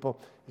up in people,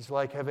 is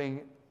like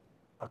having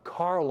a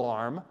car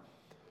alarm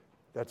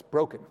that's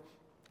broken,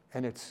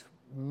 and it's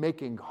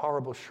making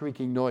horrible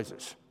shrieking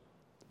noises.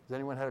 Has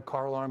anyone had a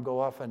car alarm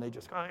go off and they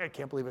just, I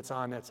can't believe it's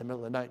on, that's the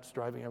middle of the night, it's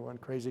driving everyone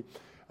crazy.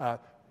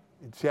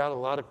 In Seattle, a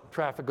lot of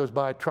traffic goes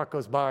by, a truck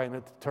goes by, and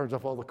it turns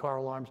off all the car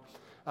alarms.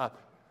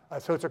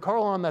 So it's a car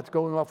alarm that's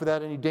going off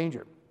without any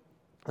danger.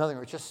 In other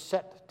words, it's just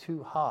set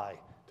too high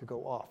to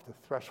go off. The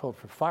threshold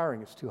for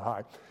firing is too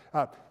high.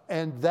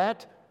 And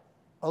that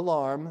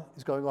alarm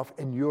is going off,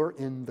 and you're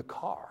in the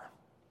car.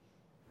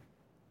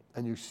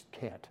 And you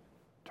can't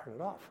turn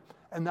it off.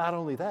 And not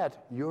only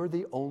that, you're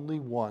the only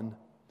one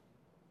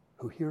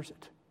who hears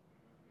it.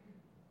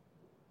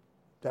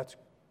 That's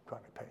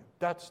chronic pain.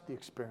 That's the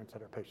experience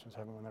that our patients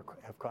have when they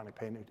have chronic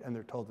pain, and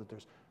they're told that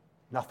there's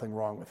nothing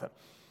wrong with it.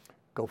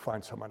 Go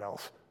find someone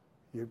else.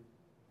 You're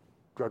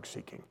drug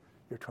seeking.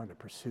 You're trying to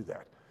pursue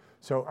that.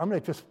 So I'm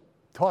going to just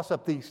toss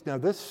up these. Now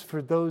this,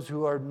 for those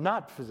who are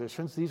not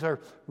physicians, these are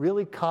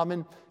really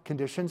common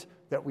conditions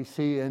that we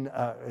see in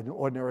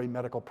ordinary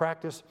medical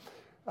practice.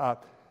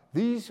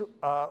 These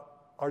are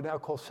now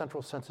called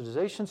central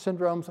sensitization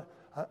syndromes.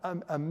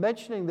 I'm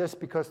mentioning this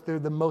because they're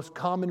the most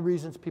common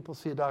reasons people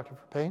see a doctor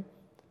for pain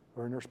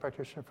or a nurse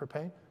practitioner for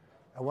pain.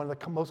 And one of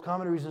the most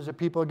common reasons that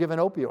people are given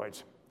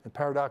opioids. And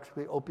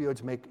paradoxically,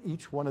 opioids make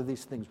each one of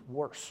these things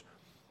worse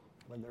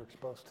when they're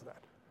exposed to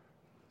that.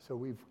 So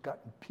we've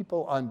gotten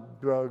people on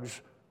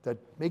drugs that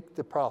make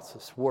the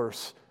process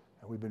worse,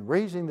 and we've been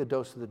raising the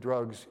dose of the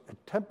drugs,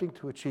 attempting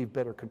to achieve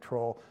better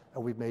control,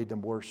 and we've made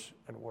them worse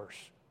and worse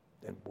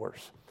and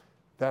worse.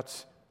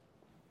 That's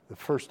the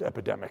first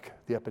epidemic,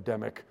 the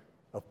epidemic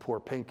of poor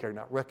pain care,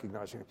 not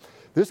recognizing it.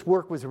 This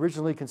work was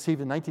originally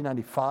conceived in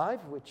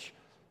 1995, which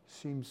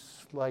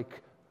seems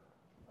like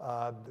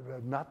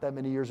not that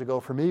many years ago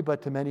for me,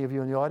 but to many of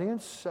you in the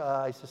audience,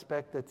 I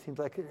suspect that seems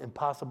like an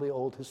impossibly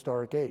old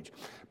historic age.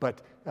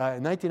 But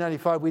in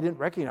 1995, we didn't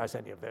recognize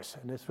any of this.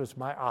 And this was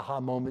my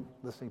aha moment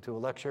listening to a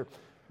lecture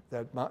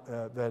that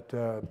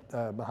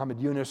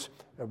Muhammad Yunus,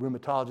 a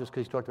rheumatologist,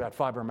 because he talked about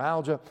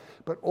fibromyalgia,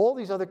 but all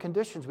these other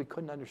conditions we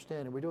couldn't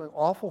understand. And we're doing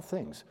awful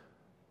things,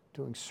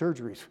 doing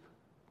surgeries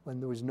when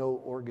there was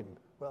no organ.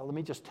 Well, let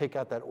me just take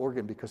out that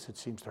organ because it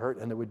seems to hurt,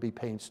 and there would be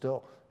pain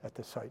still at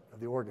the site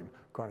of the organ.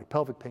 Chronic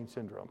pelvic pain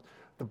syndrome.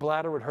 The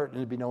bladder would hurt and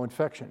there'd be no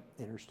infection,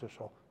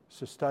 interstitial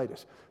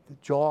cystitis. The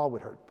jaw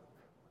would hurt.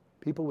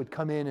 People would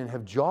come in and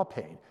have jaw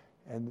pain,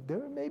 and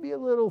there may be a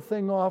little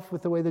thing off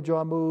with the way the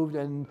jaw moved,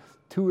 and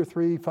 2 or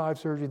 3, 5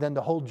 surgery, then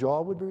the whole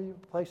jaw would be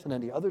replaced, and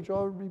then the other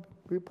jaw would be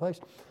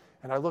replaced.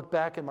 And I look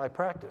back in my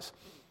practice,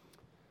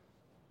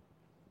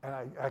 and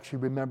I actually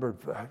remembered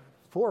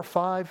 4 or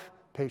 5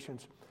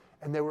 patients,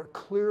 and they were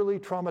clearly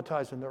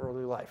traumatized in their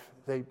early life.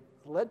 They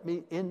let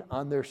me in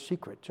on their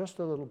secret just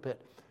a little bit,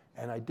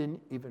 and I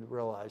didn't even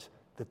realize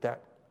that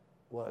that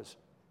was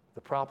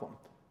the problem,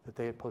 that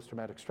they had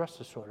post-traumatic stress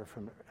disorder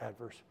from an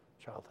adverse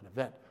childhood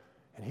event.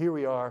 And here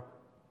we are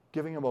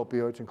giving them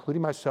opioids,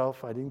 including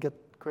myself. I didn't get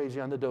crazy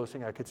on the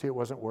dosing. I could see it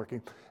wasn't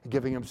working, and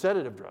giving them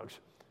sedative drugs.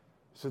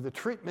 So the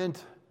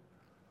treatment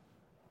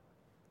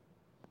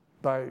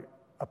by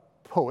a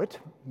poet,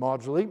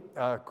 Maudsley,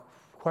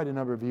 quite a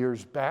number of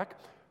years back,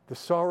 the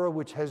sorrow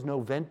which has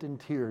no vent in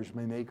tears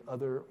may make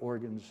other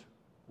organs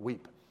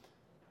weep.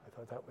 I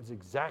thought that was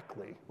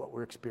exactly what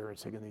we're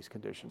experiencing in these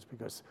conditions,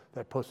 because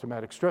that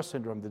post-traumatic stress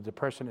syndrome, the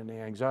depression and the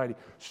anxiety,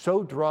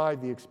 so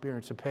drive the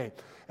experience of pain.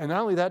 And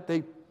not only that,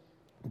 they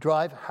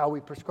drive how we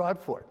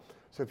prescribe for it.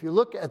 So if you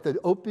look at the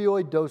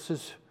opioid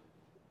doses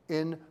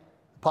in the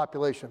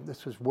population,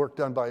 this was work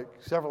done by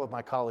several of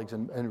my colleagues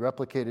and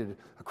replicated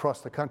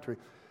across the country,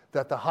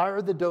 that the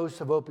higher the dose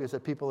of opiates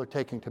that people are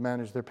taking to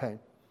manage their pain,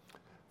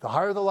 the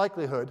higher the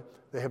likelihood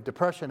they have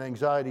depression,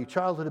 anxiety,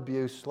 childhood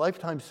abuse,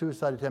 lifetime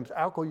suicide attempts,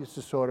 alcohol use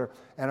disorder,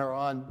 and are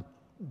on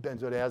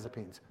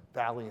benzodiazepines,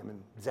 Valium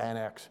and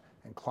Xanax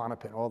and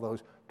Klonopin, all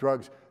those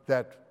drugs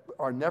that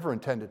are never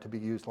intended to be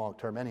used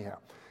long-term anyhow.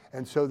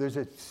 And so there's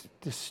a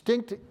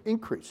distinct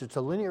increase, it's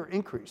a linear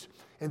increase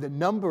in the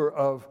number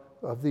of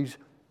these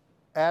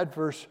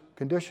adverse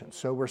conditions.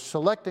 So we're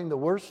selecting the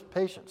worst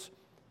patients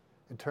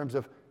in terms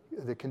of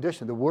the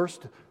condition, the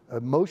worst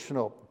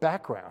emotional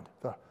background,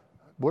 the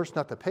worst,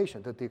 not the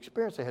patient, that the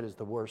experience they had is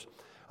the worst,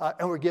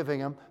 and we're giving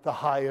them the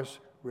highest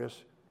risk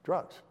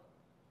drugs.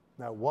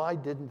 Now, why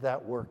didn't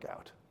that work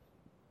out?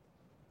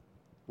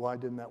 Why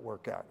didn't that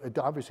work out? It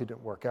obviously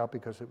didn't work out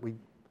because we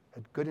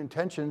had good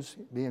intentions,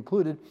 me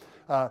included,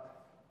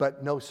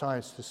 but no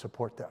science to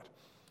support that.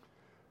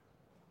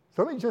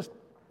 So let me just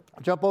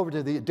jump over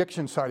to the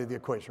addiction side of the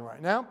equation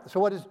right now. So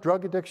what is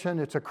drug addiction?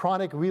 It's a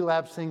chronic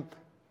relapsing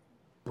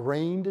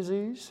brain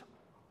disease.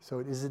 So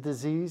it is a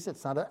disease.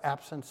 It's not an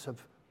absence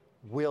of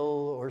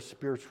will or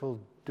spiritual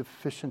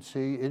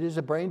deficiency. It is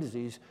a brain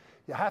disease.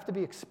 You have to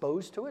be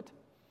exposed to it.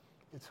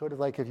 It's sort of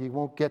like if you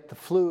won't get the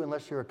flu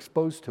unless you're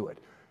exposed to it.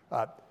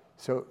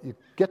 So you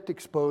get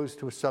exposed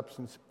to a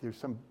substance. There's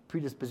some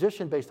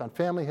predisposition based on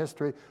family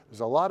history.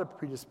 There's a lot of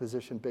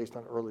predisposition based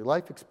on early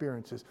life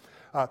experiences,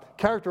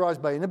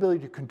 characterized by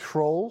inability to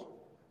control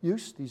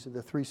use. These are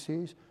the 3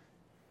 C's.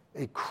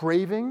 A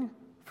craving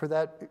for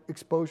that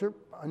exposure,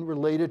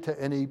 unrelated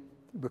to any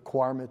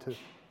requirement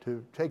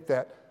to take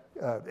that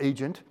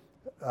agent.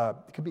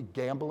 It could be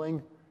gambling,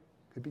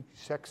 it could be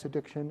sex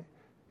addiction,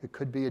 it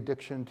could be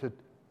addiction to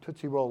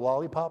Tootsie Roll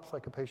lollipops,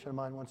 like a patient of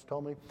mine once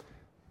told me.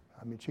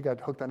 I mean, she got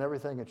hooked on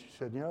everything, and she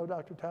said, you know,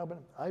 Dr. Taubman,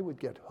 I would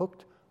get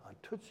hooked on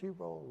Tootsie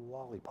Roll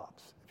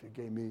lollipops if you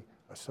gave me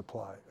a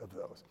supply of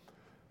those.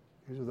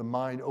 These are the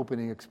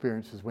mind-opening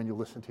experiences when you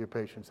listen to your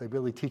patients. They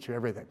really teach you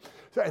everything.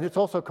 So, and it's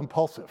also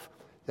compulsive.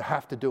 You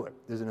have to do it.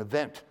 There's an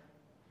event.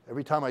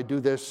 Every time I do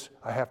this,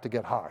 I have to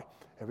get high.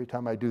 Every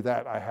time I do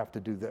that, I have to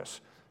do this.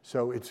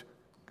 So it's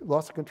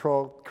loss of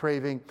control,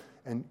 craving,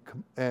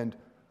 and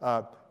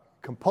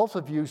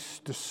compulsive use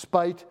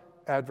despite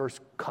adverse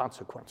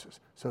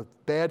consequences. So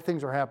bad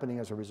things are happening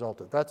as a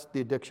result of it. That's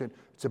the addiction.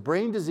 It's a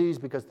brain disease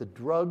because the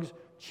drugs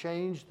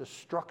change the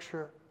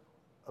structure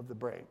of the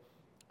brain.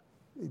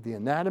 the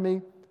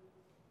anatomy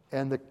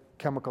and the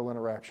chemical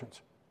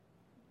interactions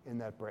in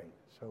that brain.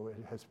 So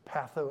it has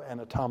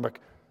pathoanatomic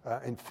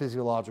and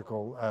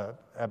physiological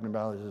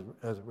abnormalities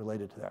as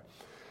related to that.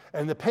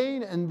 And the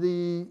pain and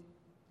the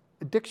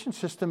addiction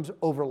systems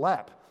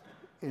overlap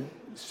in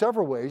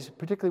several ways,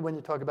 particularly when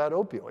you talk about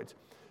opioids,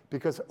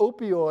 because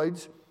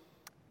opioids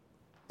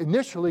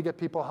initially get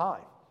people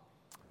high.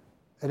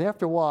 And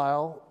after a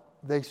while,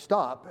 they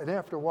stop, and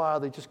after a while,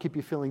 they just keep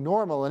you feeling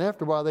normal, and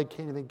after a while, they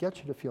can't even get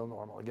you to feel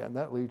normal again.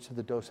 That leads to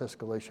the dose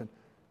escalation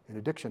in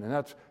addiction, and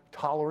that's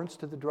tolerance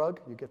to the drug.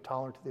 You get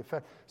tolerant to the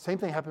effect. Same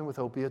thing happened with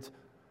opiates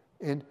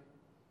in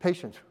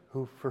patients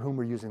for whom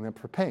we're using them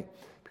for pain.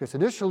 Because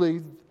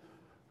initially,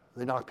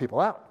 they knock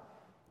people out,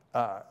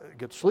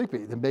 get sleepy.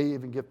 They may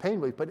even give pain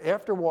relief, but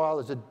after a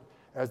while,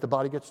 as the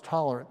body gets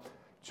tolerant,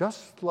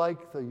 just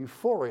like the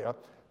euphoria,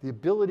 the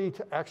ability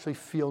to actually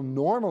feel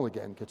normal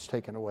again gets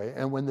taken away.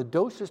 And when the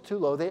dose is too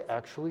low, they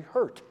actually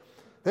hurt.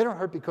 They don't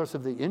hurt because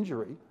of the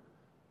injury.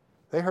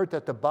 They hurt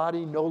that the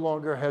body no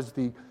longer has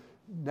the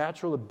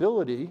natural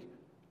ability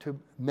to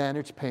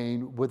manage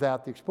pain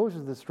without the exposure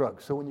to this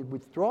drug. So when you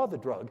withdraw the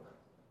drug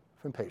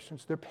from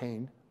patients, their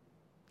pain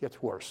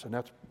gets worse. And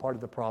that's part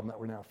of the problem that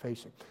we're now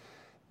facing.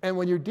 And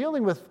when you're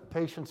dealing with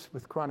patients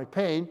with chronic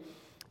pain,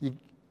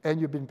 and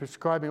you've been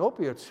prescribing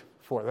opiates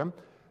for them,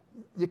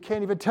 you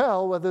can't even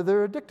tell whether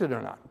they're addicted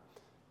or not,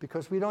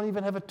 because we don't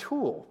even have a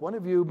tool. One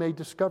of you may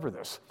discover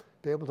this,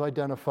 be able to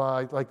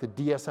identify, like the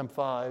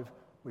DSM-5,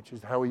 which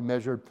is how we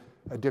measure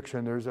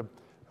addiction. There's a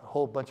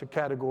whole bunch of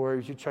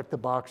categories. You check the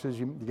boxes.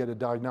 You get a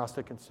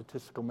diagnostic and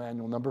statistical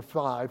manual. Number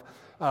 5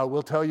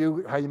 will tell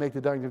you how you make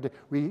the diagnosis.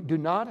 We do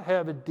not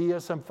have a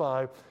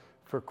DSM-5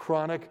 for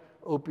chronic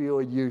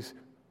opioid use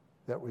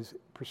that was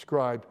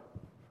prescribed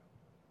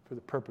for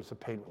the purpose of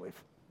pain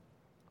relief.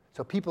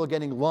 So people are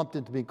getting lumped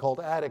into being called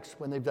addicts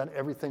when they've done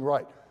everything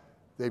right.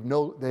 They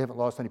haven't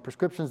lost any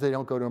prescriptions. They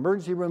don't go to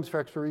emergency rooms for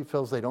extra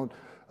refills. They don't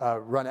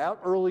run out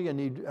early and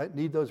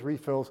need those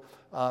refills.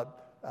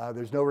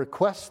 There's no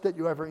request that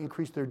you ever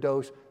increase their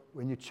dose.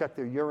 When you check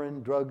their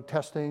urine drug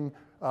testing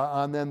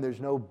on them,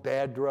 there's no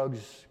bad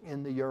drugs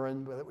in the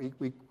urine that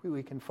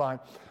we can find.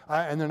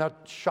 And they're not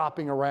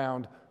shopping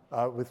around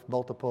with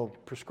multiple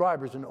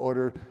prescribers in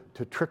order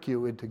to trick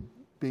you into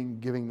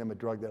giving them a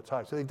drug that's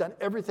high. So they've done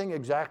everything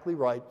exactly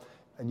right,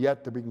 and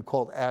yet they're being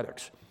called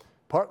addicts,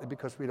 partly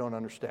because we don't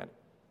understand it.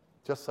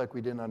 Just like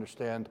we didn't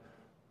understand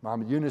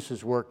Mama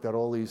Eunice's work that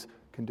all these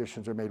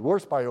conditions are made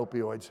worse by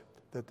opioids,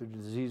 that they're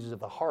diseases of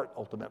the heart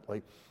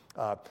ultimately,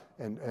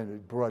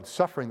 and broad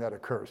suffering that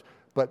occurs.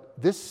 But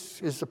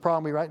this is the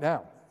problem right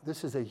now.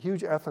 This is a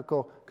huge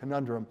ethical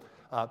conundrum.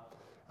 The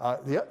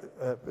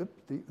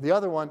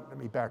other one, let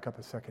me back up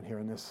a second here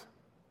in this.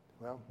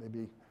 Well,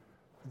 maybe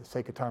for the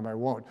sake of time, I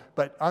won't.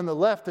 But on the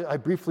left, I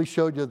briefly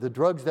showed you the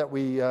drugs that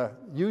we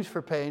use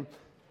for pain.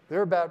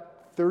 They're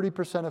about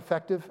 30%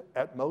 effective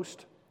at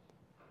most.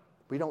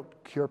 We don't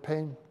cure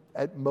pain.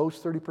 At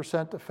most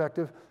 30%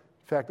 effective.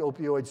 In fact,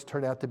 opioids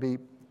turn out to be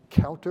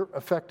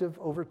counter-effective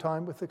over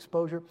time with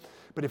exposure.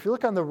 But if you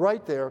look on the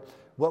right there,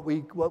 what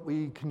we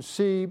can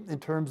see in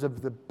terms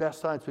of the best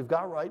science we've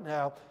got right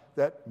now,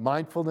 that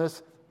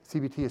mindfulness,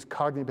 CBT is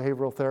cognitive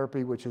behavioral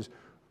therapy, which is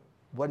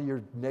what are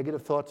your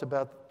negative thoughts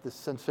about this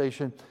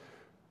sensation?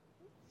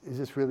 Is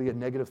this really a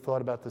negative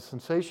thought about the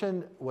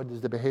sensation? What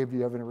is the behavior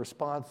you have in a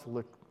response?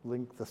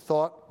 Link the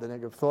thought, the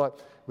negative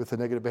thought, with the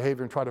negative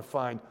behavior and try to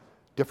find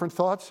different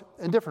thoughts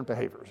and different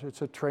behaviors.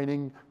 It's a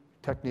training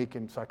technique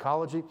in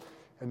psychology.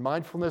 And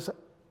mindfulness,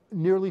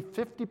 nearly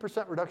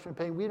 50% reduction in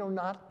pain. We do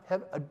not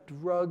have a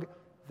drug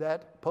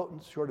that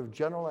potent, short of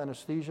general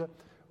anesthesia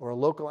or a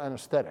local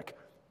anesthetic,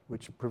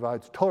 which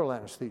provides total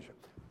anesthesia,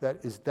 that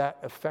is that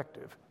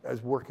effective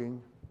as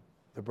working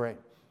the brain.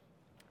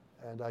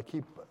 And I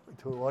keep,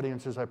 to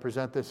audiences I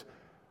present this,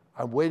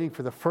 I'm waiting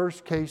for the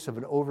first case of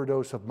an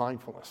overdose of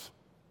mindfulness.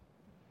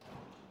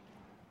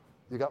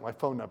 You got my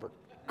phone number.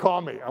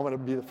 Call me. I want to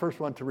be the first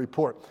one to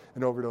report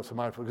an overdose of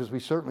mindfulness, because we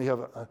certainly have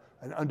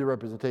an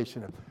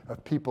underrepresentation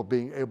of people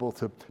being able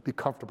to be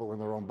comfortable in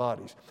their own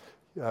bodies.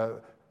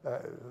 You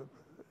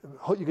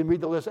can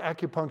read the list.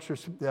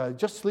 Acupuncture,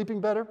 just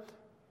sleeping better.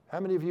 How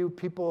many of you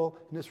people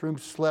in this room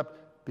slept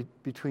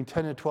between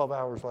 10 and 12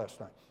 hours last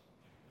night?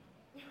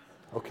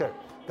 Okay,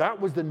 that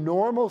was the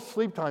normal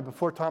sleep time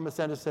before Thomas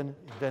Edison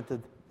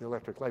invented the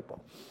electric light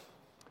bulb.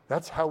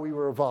 That's how we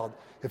were evolved.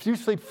 If you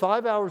sleep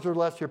 5 hours or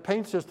less, your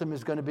pain system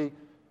is going to be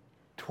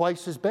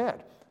twice as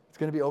bad. It's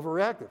going to be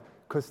overreactive,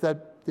 because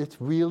it's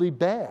really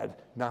bad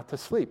not to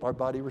sleep. Our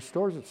body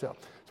restores itself.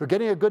 So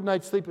getting a good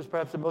night's sleep is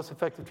perhaps the most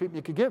effective treatment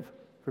you could give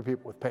for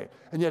people with pain.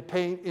 And yet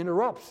pain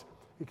interrupts.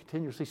 It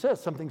continuously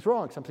says something's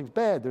wrong, something's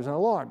bad, there's an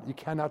alarm. You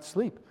cannot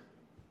sleep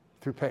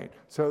through pain.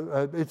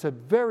 So it's a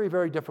very,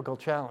 very difficult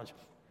challenge.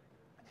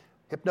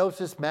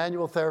 Hypnosis,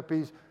 manual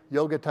therapies,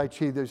 yoga, tai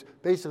chi, there's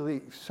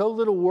basically so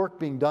little work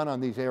being done on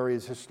these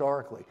areas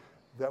historically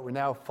that we're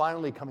now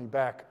finally coming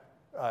back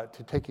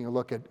to taking a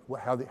look at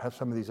how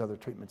some of these other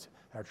treatments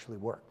actually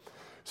work.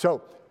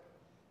 So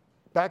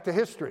back to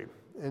history.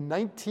 In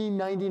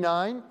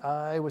 1999,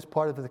 I was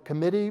part of the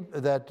committee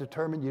that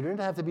determined you didn't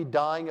have to be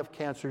dying of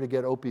cancer to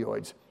get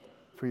opioids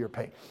for your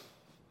pain,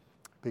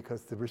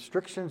 because the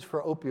restrictions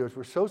for opioids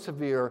were so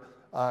severe,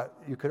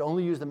 you could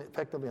only use them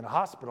effectively in a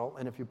hospital,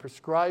 and if you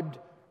prescribed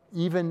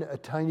even a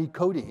tiny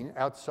codeine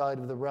outside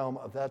of the realm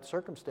of that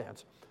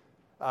circumstance,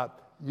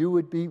 you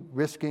would be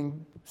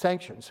risking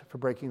sanctions for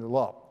breaking the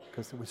law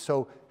because it was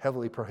so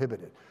heavily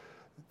prohibited.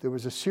 There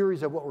was a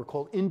series of what were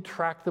called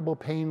intractable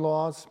pain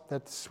laws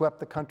that swept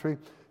the country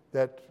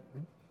that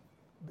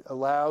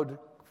allowed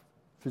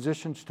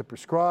physicians to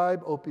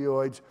prescribe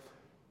opioids,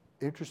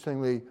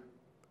 interestingly,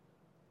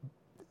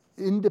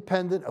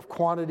 independent of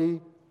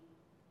quantity,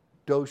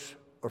 dose,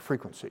 or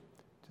frequency.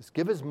 Just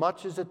give as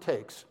much as it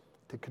takes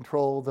to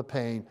control the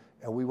pain,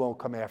 and we won't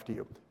come after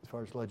you as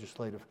far as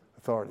legislative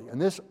authority.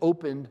 And this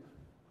opened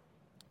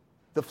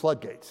the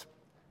floodgates,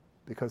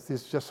 because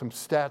there's just some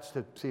stats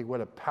to see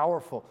what a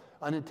powerful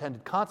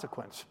unintended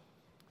consequence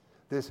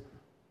this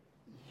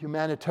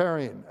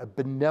humanitarian,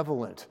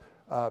 benevolent,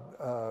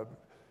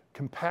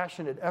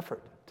 compassionate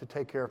effort to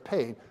take care of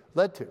pain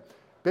led to.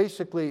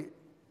 Basically,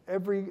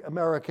 every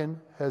American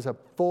has a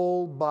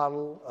full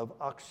bottle of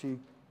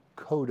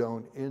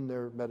oxycodone in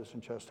their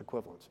medicine chest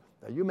equivalents.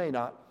 Now, you may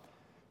not.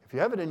 If you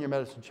have it in your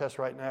medicine chest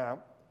right now,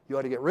 you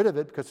ought to get rid of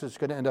it because it's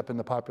going to end up in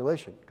the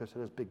population because it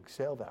has big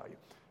sale value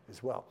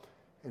as well.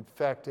 In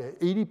fact,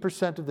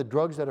 80% of the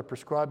drugs that are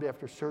prescribed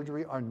after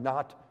surgery are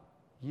not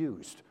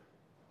used.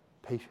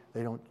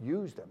 They don't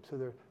use them. So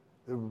the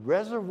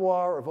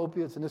reservoir of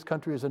opiates in this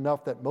country is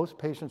enough that most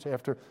patients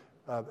after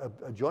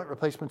a joint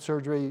replacement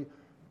surgery,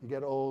 you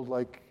get old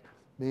like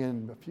me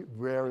and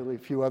rarely a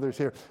few others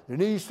here, your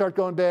knees start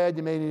going bad,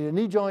 you may need a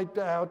knee joint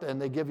out,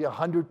 and they give you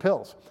 100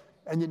 pills,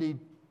 and you need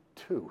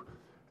 2.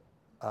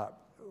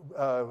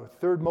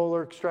 Third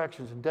molar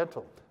extractions in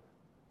dental.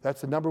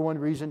 That's the #1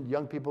 reason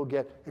young people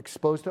get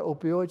exposed to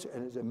opioids,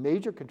 and is a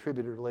major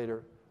contributor to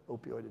later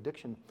opioid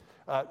addiction.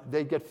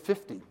 They get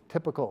 50,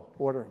 typical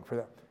ordering for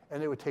that,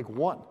 and they would take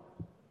 1.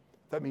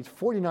 That means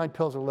 49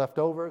 pills are left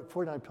over.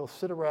 49 pills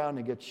sit around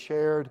and get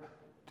shared,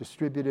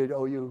 distributed.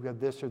 Oh, you have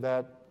this or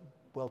that,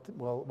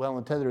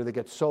 well-intended, or they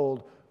get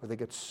sold, or they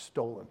get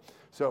stolen.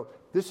 So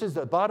this is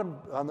the bottom,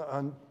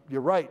 on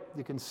your right,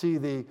 you can see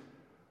the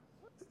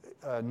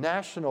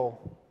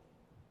national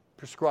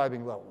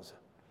prescribing levels.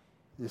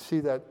 You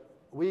see that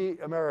we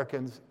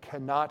Americans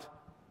cannot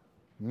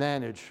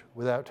manage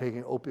without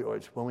taking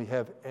opioids when we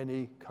have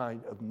any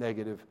kind of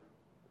negative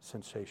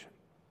sensation.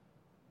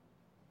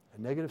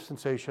 A negative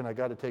sensation, I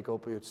got to take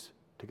opiates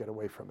to get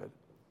away from it.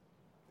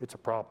 It's a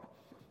problem.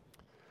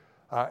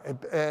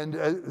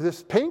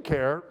 This pain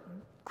care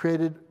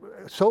created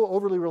so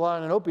overly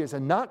reliant on opiates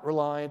and not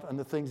reliant on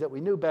the things that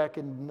we knew back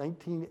in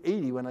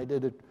 1980 when I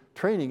did a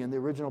training in the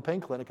original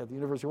pain clinic at the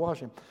University of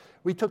Washington.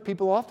 We took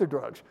people off their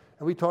drugs,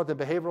 and we taught them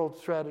behavioral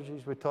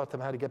strategies. We taught them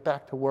how to get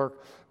back to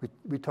work.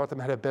 We taught them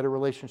how to have better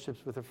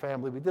relationships with their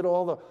family. We did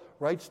all the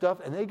right stuff,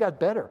 and they got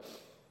better.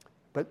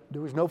 But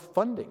there was no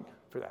funding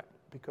for that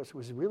because it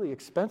was really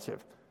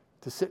expensive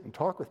to sit and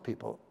talk with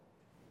people,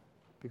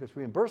 because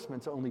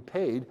reimbursement's only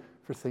paid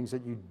for things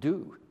that you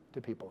do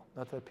to people,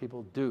 not that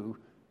people do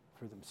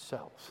for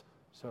themselves.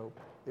 So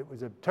it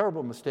was a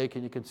terrible mistake,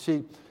 and you can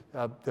see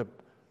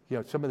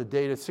some of the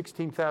data.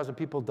 16,000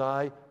 people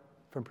die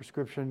from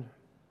prescription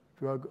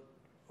drug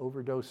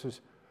overdoses.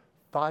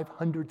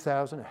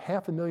 500,000,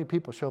 500,000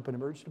 people show up in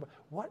emergency.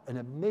 What an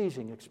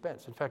amazing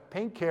expense. In fact,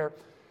 pain care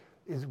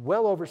is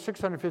well over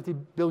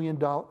 $650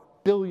 billion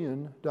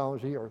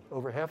a year,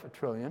 over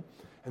 $500 billion.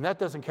 And that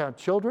doesn't count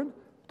children,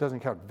 it doesn't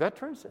count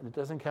veterans, and it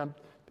doesn't count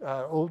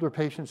older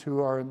patients who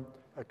are in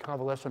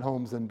convalescent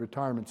homes and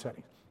retirement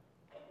settings.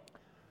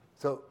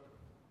 So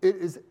it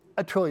is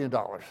 $1 trillion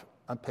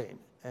on pain.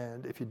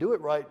 And if you do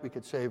it right, we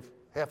could save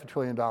 $500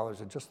 billion,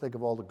 and just think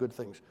of all the good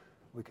things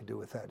we could do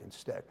with that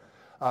instead.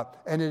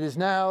 And it is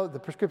now, the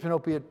prescription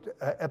opiate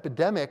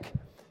epidemic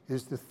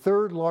is the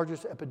 3rd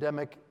largest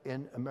epidemic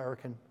in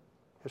American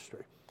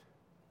history.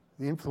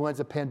 The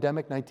influenza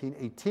pandemic,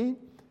 1918,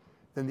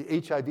 then the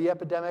HIV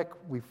epidemic,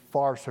 we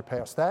far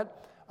surpassed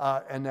that.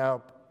 And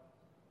now,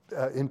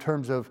 in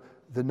terms of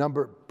the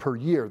number per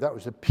year, that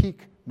was a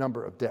peak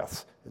number of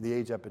deaths in the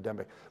AIDS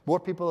epidemic. More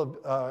people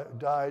have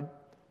died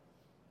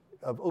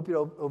of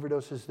opioid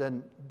overdoses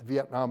than the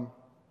Vietnam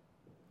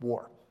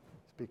War,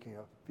 speaking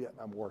of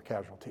Vietnam War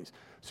casualties.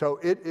 So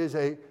it is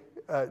a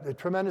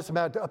tremendous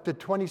amount. Up to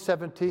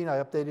 2017, I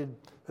updated,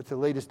 that's the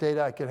latest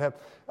data I could have.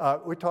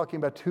 We're talking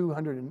about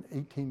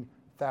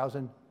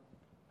 218,000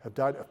 have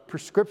died of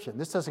prescription.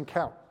 This doesn't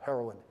count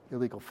heroin,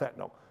 illegal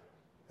fentanyl,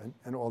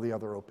 and all the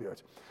other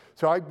opioids.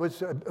 So it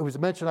was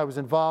mentioned I was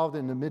involved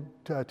in the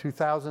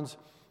mid-2000s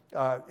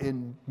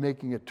in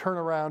making a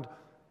turnaround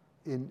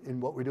in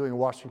what we're doing in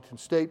Washington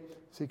State.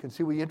 So you can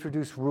see we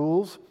introduced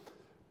rules.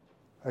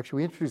 Actually,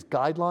 we introduced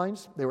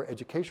guidelines. They were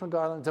educational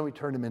guidelines. Then we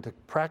turned them into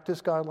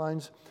practice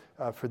guidelines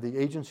for the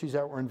agencies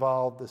that were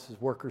involved. This is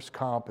workers'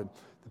 comp and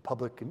the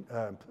public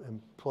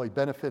employee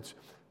benefits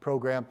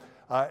program.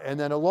 And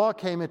then a law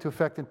came into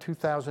effect in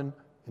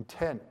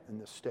 2010 in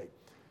this state.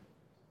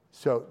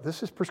 So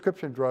this is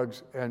prescription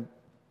drugs, and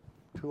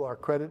to our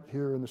credit,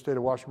 here in the state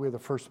of Washington, we're the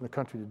first in the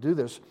country to do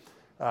this,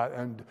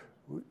 and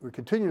we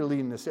continue to lead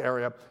in this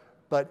area,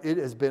 but it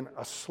has been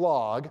a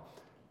slog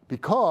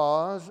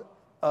because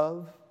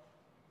of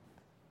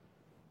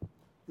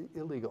the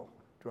illegal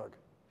drug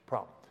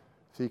problem.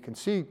 So you can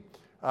see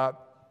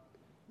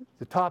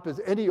the top is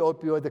any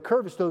opioid. The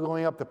curve is still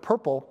going up. The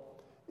purple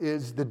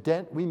is the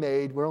dent we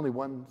made. We're only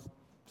one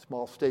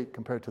small state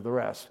compared to the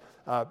rest,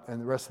 and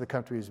the rest of the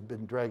country has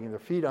been dragging their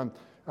feet on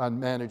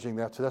managing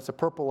that. So that's the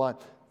purple line.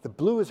 The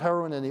blue is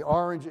heroin, and the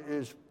orange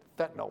is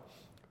fentanyl,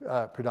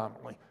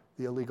 predominantly,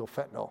 the illegal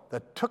fentanyl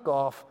that took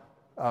off,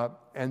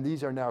 and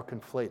these are now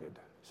conflated.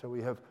 So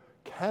we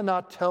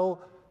cannot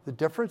tell the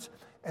difference.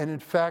 And in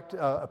fact,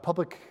 a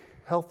public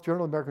health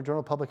journal, American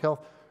Journal of Public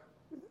Health,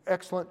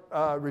 excellent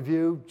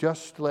review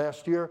just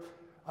last year,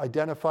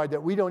 identified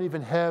that we don't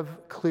even have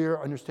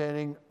clear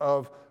understanding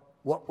of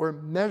what we're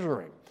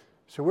measuring.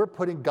 So we're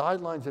putting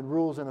guidelines and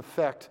rules in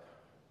effect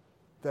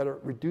that are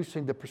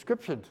reducing the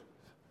prescription.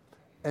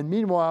 And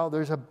meanwhile,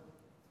 there's a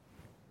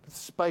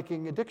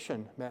spiking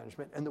addiction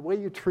management. And the way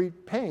you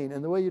treat pain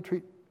and the way you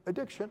treat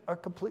addiction are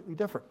completely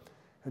different.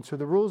 And so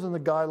the rules and the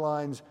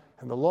guidelines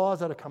and the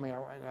laws that are coming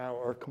out right now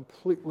are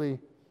completely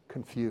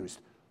confused.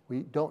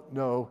 We don't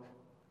know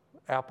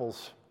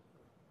apples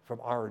from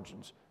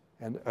oranges.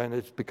 And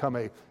it's become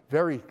a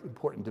very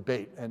important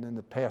debate. And in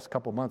the past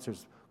couple months,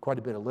 there's quite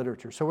a bit of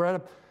literature. So we're at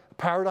a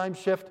paradigm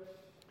shift.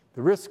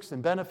 The risks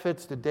and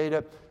benefits, the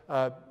data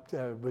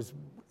was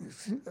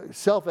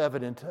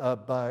self-evident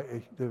by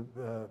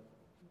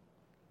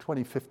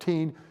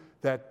 2015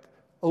 that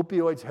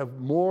opioids have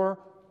more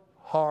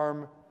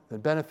harm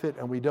than benefit,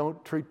 and we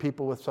don't treat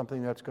people with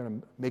something that's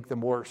going to make them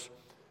worse,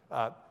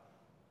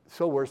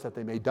 so worse that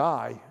they may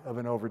die of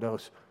an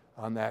overdose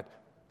on that,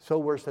 so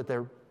worse that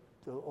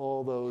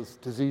all those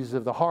diseases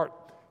of the heart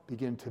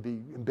begin to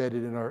be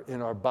embedded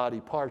in our body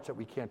parts that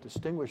we can't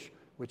distinguish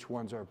which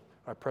ones are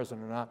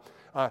present or not.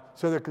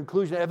 So the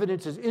conclusion,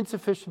 evidence is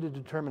insufficient to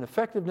determine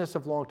effectiveness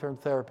of long-term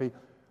therapy,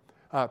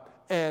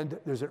 and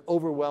there's an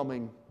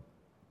overwhelming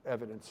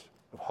evidence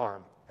of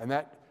harm. And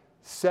that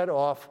set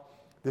off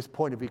this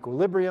point of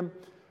equilibrium.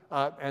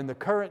 And the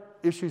current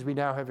issues we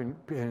now have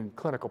in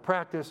clinical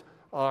practice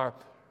are,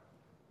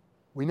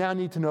 we now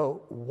need to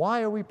know,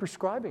 why are we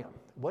prescribing them?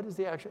 What is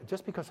the action?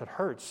 Just because it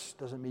hurts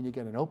doesn't mean you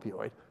get an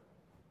opioid.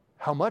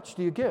 How much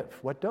do you give?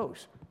 What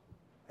dose?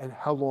 And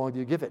how long do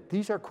you give it?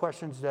 These are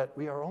questions that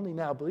we are only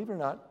now, believe it or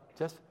not,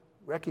 just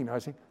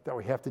recognizing that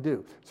we have to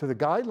do. So the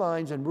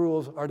guidelines and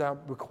rules are now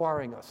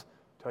requiring us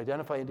to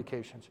identify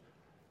indications,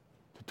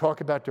 to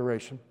talk about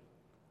duration,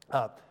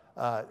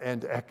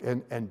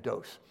 and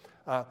dose.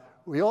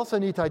 We also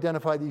need to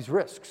identify these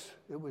risks.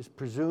 It was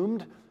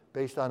presumed,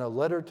 based on a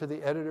letter to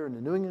the editor in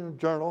the New England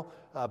Journal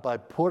by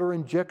Porter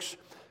and Jicks.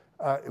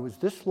 It was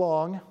this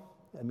long,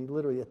 I mean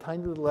literally a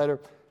tiny little letter,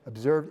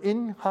 observed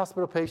in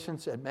hospital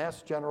patients at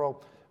Mass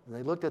General. When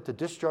they looked at the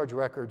discharge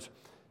records,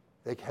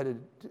 they had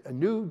a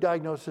new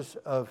diagnosis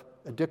of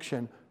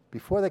addiction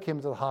before they came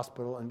to the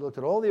hospital, and looked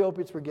at all the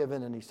opiates were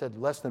given, and he said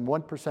less than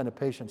 1% of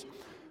patients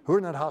who were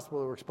in that hospital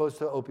who were exposed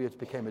to opiates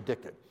became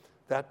addicted.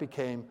 That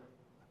became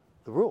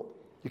the rule.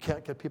 You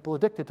can't get people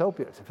addicted to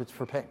opiates if it's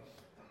for pain.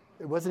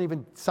 It wasn't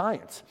even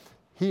science.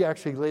 He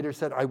actually later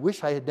said, I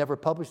wish I had never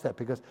published that,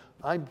 because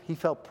he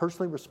felt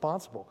personally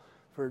responsible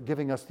for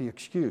giving us the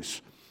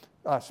excuse,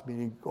 us,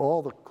 meaning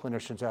all the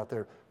clinicians out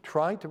there,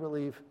 trying to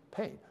relieve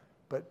pain,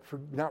 but for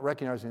not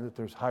recognizing that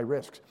there's high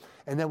risks.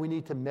 And then we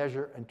need to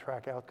measure and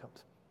track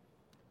outcomes.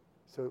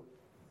 So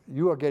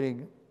you are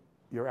getting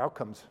your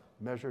outcomes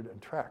measured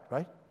and tracked,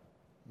 right?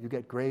 You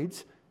get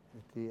grades.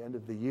 At the end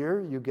of the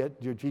year, you get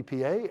your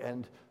GPA,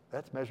 and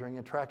that's measuring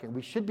and tracking.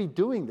 We should be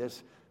doing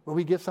this when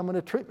we give someone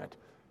a treatment.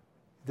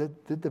 Did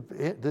the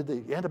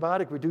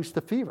antibiotic reduce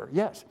the fever?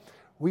 Yes.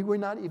 We were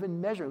not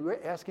even measuring. We were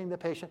asking the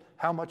patient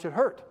how much it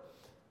hurt.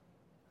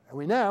 And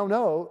we now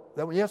know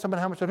that when you ask someone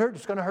how much it hurt,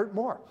 it's going to hurt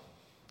more.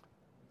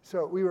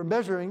 So we were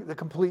measuring the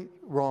complete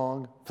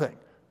wrong thing.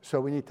 So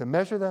we need to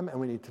measure them, and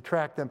we need to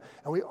track them.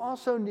 And we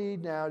also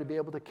need now to be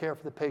able to care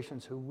for the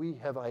patients who we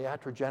have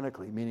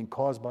iatrogenically, meaning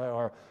caused by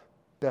our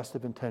best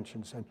of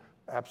intentions and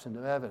absent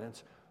of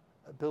evidence,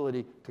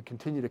 ability to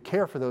continue to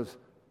care for those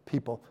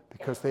people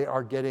because they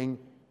are getting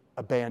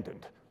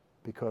abandoned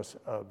because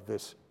of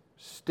this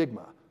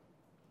stigma.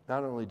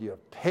 Not only do you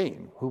have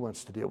pain, who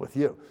wants to deal with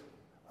you?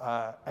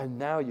 And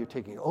now you're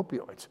taking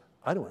opioids.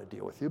 I don't want to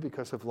deal with you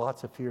because of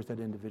lots of fears that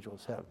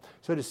individuals have.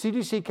 So the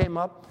CDC came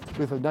up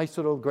with a nice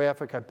little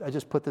graphic. I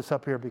just put this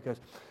up here because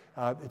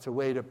it's a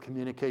way to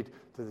communicate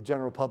to the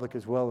general public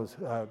as well as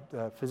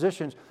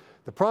physicians.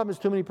 The problem is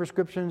too many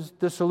prescriptions.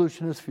 The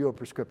solution is fewer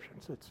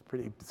prescriptions. It's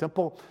pretty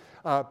simple.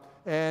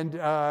 And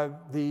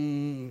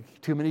the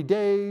too many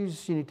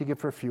days, you need to give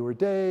for fewer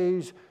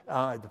days.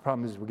 The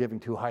problem is we're giving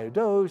too high a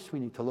dose. We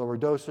need to lower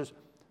doses.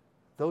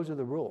 Those are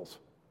the rules.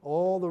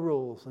 All the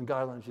rules and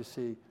guidelines you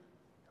see.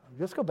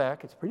 Just go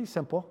back. It's pretty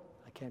simple.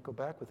 I can't go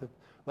back with it.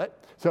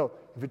 So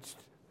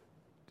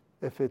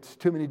if it's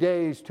too many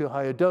days, too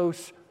high a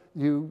dose,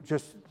 you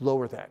just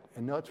lower that.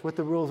 And that's what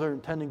the rules are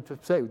intending to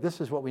say.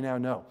 This is what we now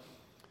know.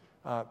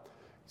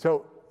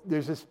 So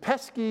there's this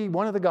pesky,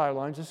 one of the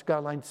guidelines, this is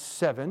guideline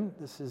 7.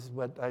 This is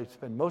what I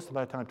spend most of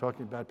my time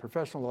talking about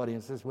professional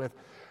audiences with.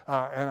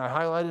 And I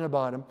highlighted at the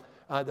bottom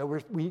that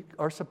we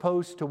are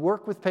supposed to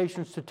work with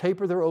patients to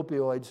taper their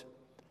opioids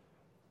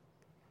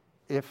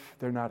if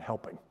they're not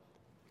helping.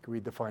 You can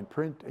read the fine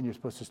print, and you're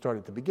supposed to start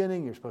at the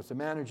beginning. You're supposed to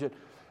manage it.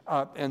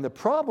 And the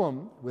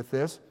problem with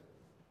this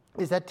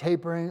is that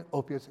tapering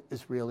opiates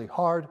is really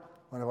hard.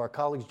 One of our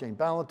colleagues, Jane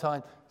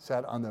Ballantyne,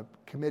 sat on the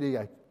committee.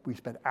 We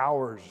spent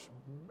hours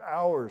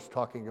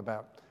talking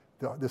about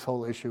this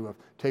whole issue of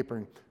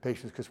tapering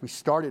patients because we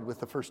started with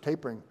the first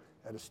tapering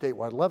at a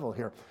statewide level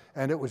here,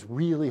 and it was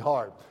really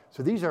hard.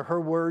 So these are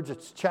her words.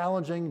 It's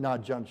challenging,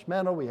 not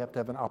judgmental. We have to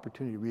have an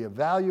opportunity to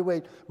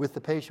reevaluate with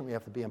the patient. We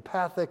have to be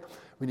empathic.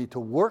 We need to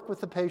work with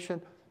the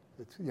patient.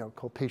 It's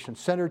called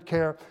patient-centered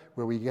care,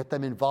 where we get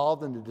them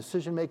involved in the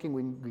decision-making.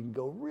 We can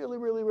go really,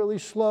 really, really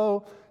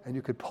slow, and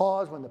you could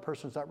pause when the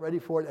person's not ready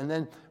for it. And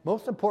then,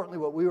 most importantly,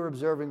 what we were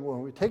observing when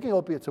we were taking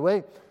opiates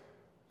away,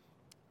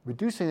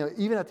 reducing them,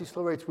 even at these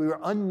slow rates, we were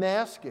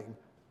unmasking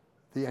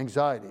the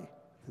anxiety,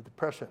 the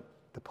depression,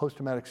 the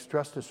post-traumatic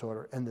stress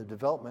disorder, and the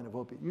development of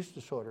opiate use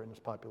disorder in this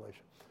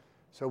population.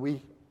 So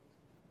we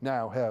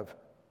now have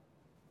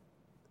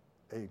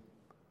a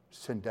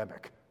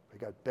syndemic. We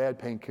got bad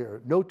pain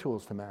care, no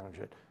tools to manage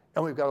it.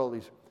 And we've got all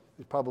these,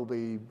 there's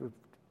probably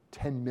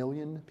 10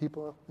 million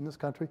people in this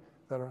country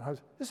that are on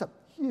housing. This is a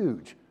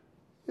huge,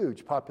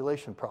 huge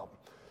population problem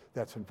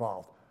that's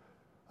involved.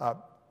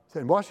 So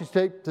in Washington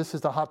State, this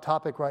is the hot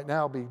topic right now.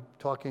 I'll be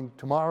talking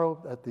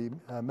tomorrow at the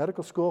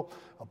medical school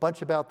a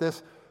bunch about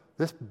this.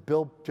 This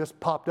bill just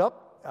popped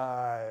up,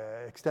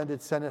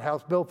 extended Senate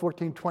House Bill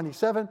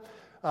 1427,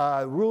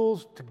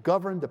 rules to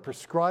govern the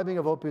prescribing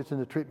of opiates in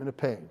the treatment of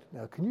pain.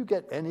 Now, can you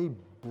get any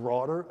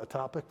broader a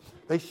topic?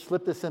 They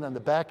slip this in on the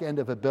back end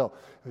of a bill.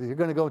 If you're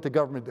going to go into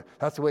government,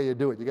 that's the way you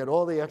do it. You get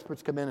all the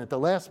experts come in. At the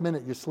last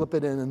minute, you slip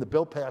it in, and the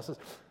bill passes.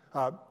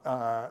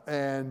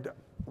 And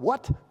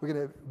what? We're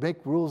going to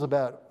make rules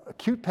about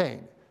acute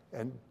pain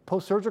and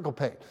post-surgical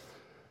pain.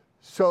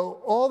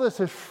 So all this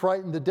has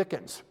frightened the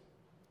dickens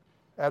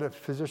out of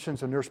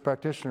physicians and nurse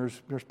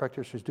practitioners. Nurse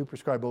practitioners do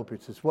prescribe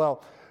opiates as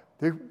well.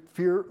 They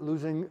fear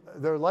losing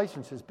their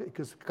licenses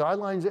because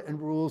guidelines and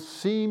rules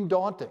seem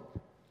daunting.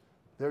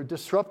 They're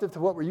disruptive to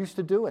what we're used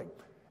to doing.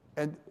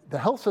 And the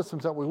health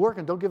systems that we work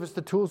in don't give us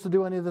the tools to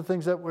do any of the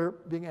things that we're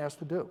being asked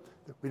to do.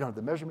 We don't have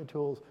the measurement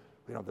tools.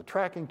 We don't have the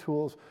tracking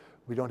tools.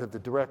 We don't have the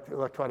direct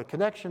electronic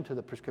connection to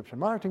the prescription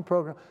monitoring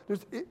program.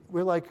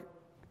 We're like,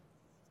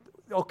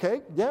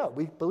 okay, yeah,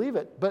 we believe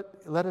it,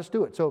 but let us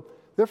do it. So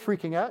they're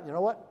freaking out. You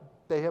know what?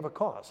 They have a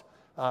cause.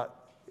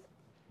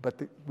 But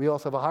we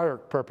also have a higher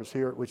purpose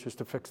here, which is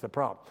to fix the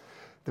problem.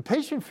 The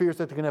patient fears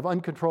that they're going to have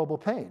uncontrollable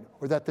pain,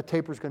 or that the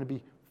taper is going to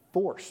be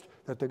forced,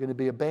 that they're going to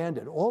be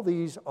abandoned. All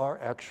these are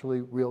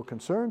actually real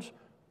concerns.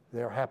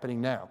 They're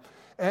happening now.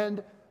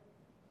 And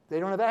they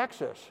don't have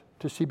access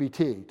to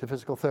CBT, to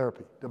physical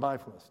therapy, to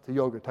mindfulness, to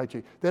yoga, Tai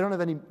Chi. They don't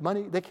have any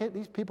money.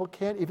 These people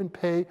can't even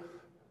pay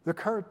their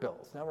current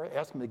bills. Now we're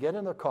asking them to get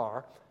in their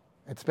car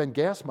and spend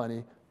gas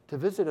money to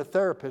visit a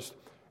therapist,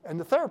 and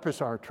the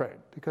therapists aren't trained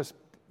because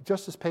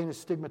just as pain is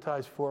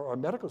stigmatized for our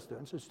medical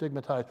students, it's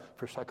stigmatized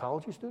for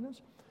psychology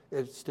students,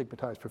 it's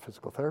stigmatized for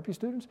physical therapy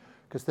students,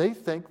 because they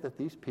think that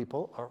these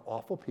people are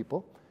awful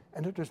people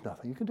and that there's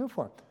nothing you can do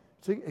for them.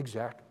 It's the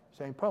exact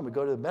same problem. We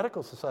go to the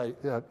medical society,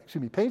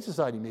 pain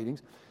society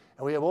meetings,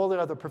 and we have all the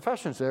other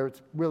professions there.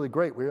 It's really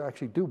great. We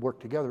actually do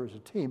work together as a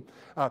team.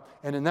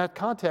 And in that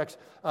context,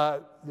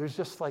 there's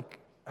just like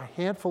a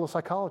handful of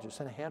psychologists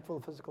and a handful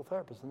of physical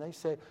therapists, and they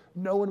say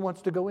no one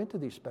wants to go into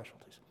these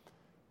specialties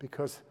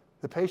because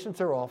the patients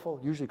are awful,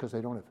 usually because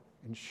they don't have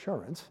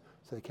insurance,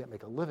 so they can't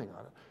make a living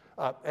on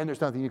it. And there's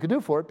nothing you can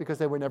do for it because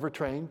they were never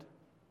trained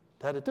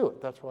how to do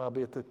it. That's why I'll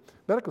be at the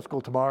medical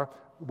school tomorrow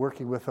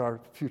working with our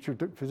future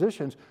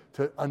physicians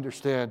to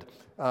understand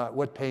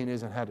what pain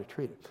is and how to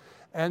treat it.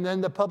 And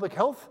then the public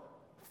health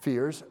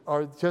fears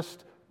are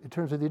just, in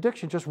terms of the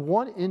addiction, just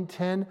 1 in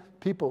 10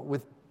 people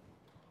with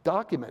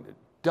documented,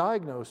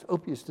 diagnosed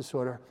opiate use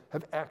disorder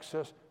have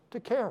access to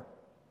care.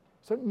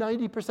 So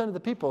 90% of the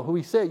people who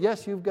we say,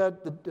 yes, you're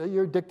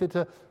addicted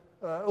to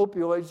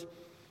opioids,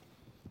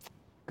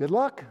 good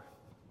luck.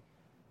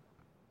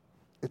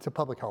 It's a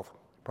public health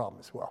problem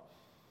as well.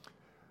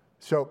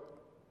 So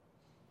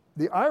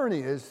the irony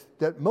is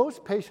that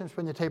most patients,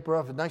 when you taper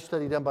off, a nice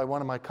study done by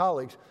one of my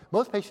colleagues,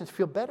 most patients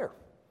feel better.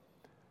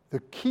 The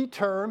key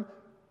term,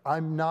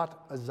 I'm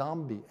not a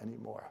zombie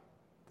anymore.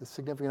 The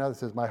significant other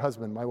says my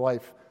husband, my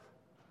wife,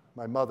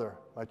 my mother,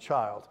 my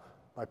child,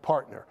 my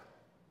partner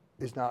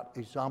is not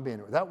a zombie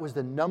anymore. That was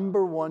the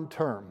 #1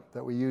 term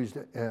that we used.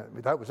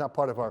 That was not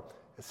part of our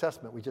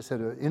assessment. We just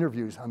had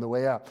interviews on the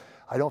way out.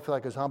 I don't feel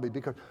like a zombie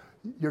because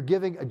you're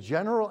giving a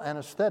general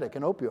anesthetic,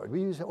 an opioid.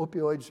 We use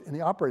opioids in the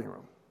operating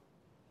room.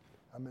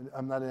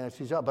 I'm not an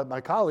anesthesiologist, but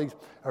my colleagues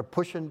are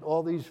pushing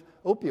all these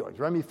opioids.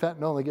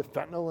 Remifentanil, they give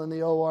fentanyl in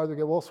the OR, they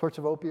give all sorts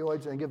of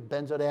opioids, and give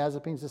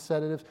benzodiazepines as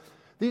sedatives.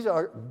 These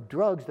are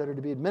drugs that are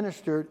to be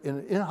administered in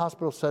an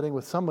in-hospital setting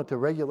with someone to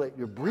regulate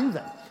your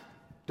breathing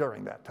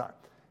during that time.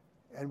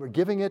 And we're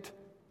giving it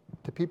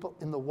to people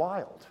in the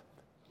wild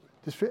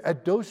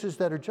at doses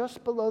that are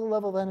just below the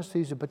level of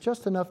anesthesia, but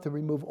just enough to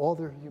remove all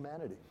their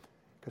humanity.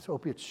 Because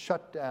opiates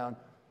shut down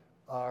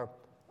our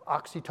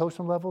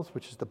oxytocin levels,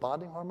 which is the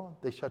bonding hormone.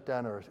 They shut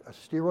down our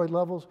steroid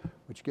levels,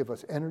 which give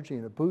us energy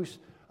and a boost.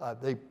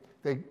 They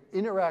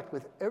interact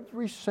with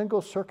every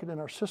single circuit in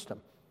our system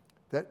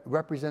that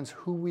represents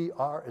who we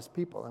are as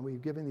people. And we're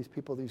giving these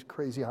people these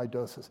crazy high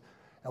doses.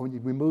 And when you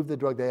remove the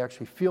drug, they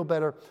actually feel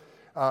better.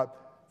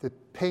 The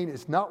pain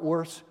is not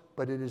worse,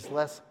 but it is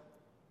less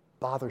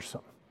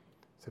bothersome.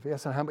 So if you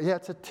ask them how much, yeah,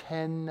 it's a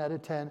 10 out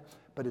of 10,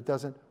 but it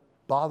doesn't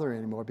bother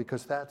anymore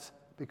because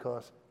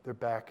they're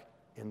back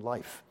in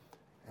life.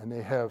 And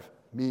they have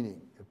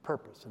meaning and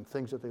purpose and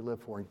things that they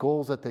live for and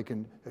goals that they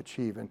can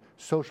achieve and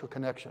social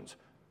connections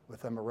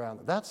with them around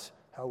them. That's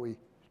how we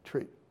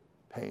treat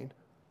pain.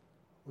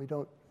 We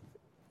don't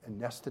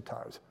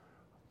anesthetize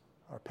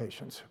our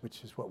patients,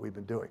 which is what we've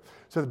been doing.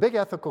 So the big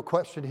ethical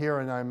question here,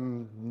 and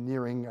I'm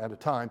nearing out of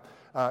time,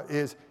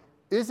 is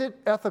it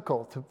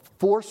ethical to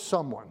force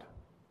someone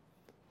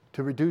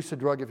to reduce a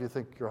drug if you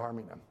think you're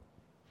harming them?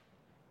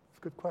 It's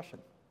a good question.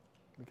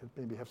 We could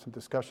maybe have some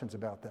discussions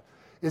about that.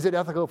 Is it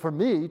ethical for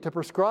me to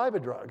prescribe a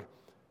drug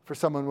for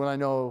someone when I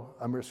know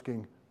I'm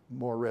risking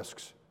more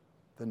risks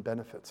than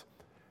benefits?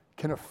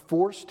 Can a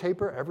forced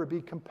taper ever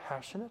be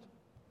compassionate?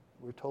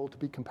 We're told to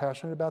be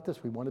compassionate about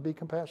this. We want to be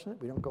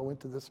compassionate. We don't go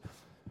into this.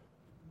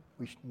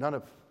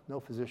 No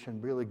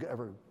physician really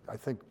ever, I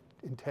think,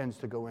 intends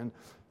to go in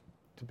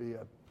to be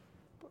an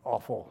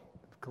awful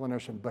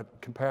clinician, but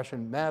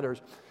compassion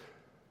matters.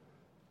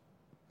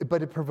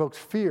 But it provokes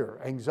fear,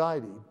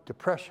 anxiety,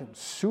 depression,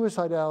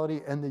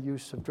 suicidality, and the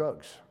use of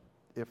drugs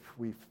if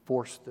we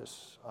force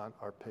this on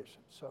our patients.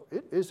 So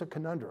it is a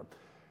conundrum.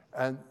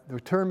 And the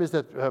term is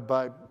that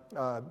by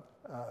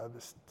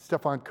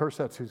Stefan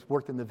Kursetz, who's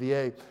worked in the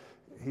VA,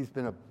 he's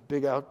been a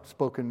big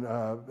outspoken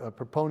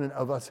proponent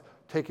of us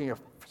taking a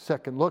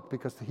second look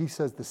because he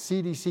says the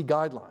CDC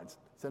guidelines,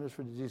 Centers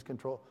for Disease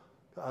Control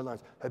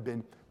guidelines, have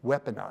been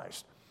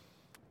weaponized.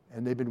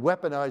 And they've been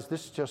weaponized.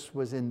 This just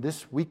was in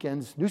this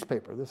weekend's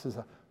newspaper. This is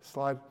a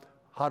slide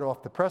hot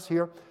off the press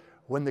here.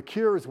 When the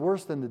cure is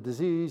worse than the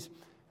disease,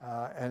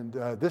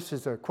 this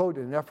is a quote,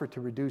 in an effort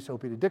to reduce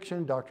opiate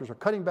addiction, doctors are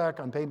cutting back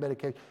on pain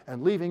medication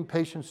and leaving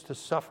patients to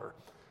suffer.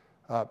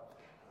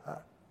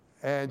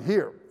 And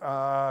here,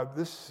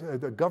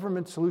 the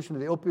government solution to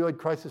the opioid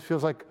crisis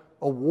feels like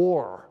a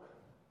war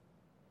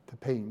to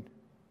pain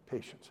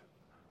patients.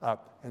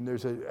 And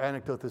there's an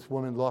anecdote, this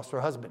woman lost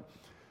her husband.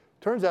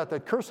 Turns out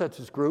that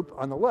Kursetz's group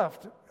on the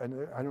left,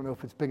 and I don't know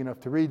if it's big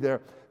enough to read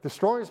there, the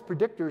strongest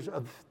predictors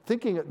of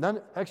thinking,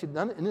 none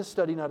in this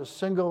study, not a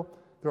single,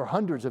 there are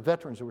hundreds of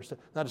veterans who were,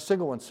 not a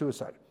single one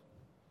suicided.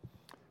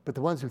 But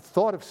the ones who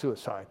thought of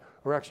suicide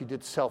or actually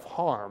did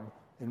self-harm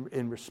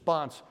in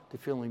response to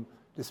feeling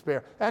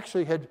despair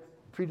actually had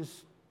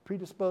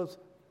predisposed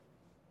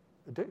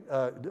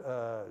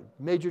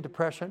major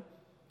depression.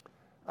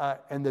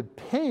 And the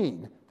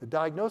pain, the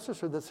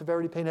diagnosis or the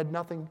severity of pain had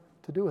nothing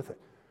to do with it.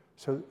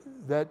 So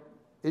that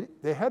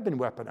they have been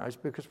weaponized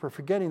because we're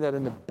forgetting that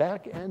in the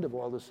back end of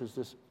all this is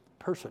this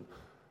person,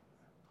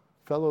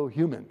 fellow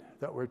human,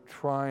 that we're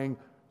trying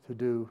to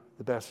do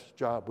the best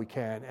job we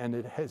can, and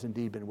it has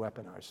indeed been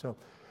weaponized.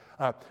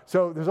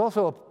 So there's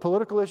also a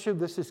political issue.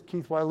 This is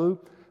Keith Wailoo.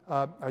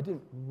 I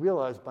didn't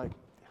realize my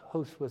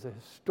host was a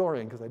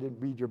historian because I didn't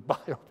read your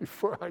bio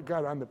before I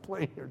got on the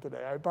plane here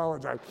today. I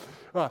apologize.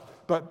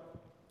 But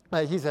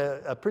he's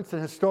a Princeton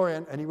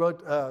historian, and he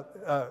wrote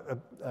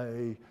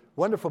a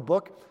wonderful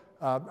book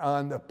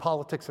on the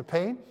politics of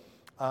pain,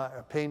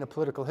 pain, a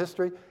political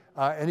history.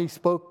 And he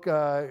spoke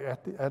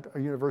at a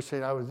university,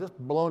 and I was just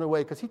blown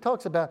away because he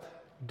talks about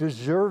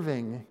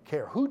deserving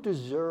care. Who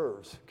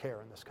deserves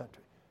care in this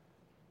country?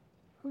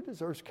 Who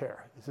deserves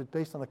care? Is it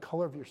based on the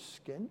color of your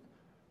skin,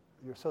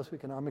 your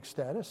socioeconomic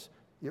status,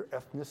 your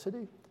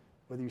ethnicity,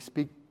 whether you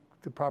speak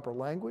the proper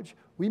language?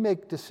 We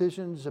make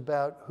decisions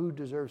about who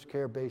deserves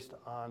care based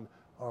on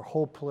our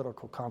whole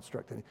political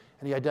construct. And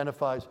he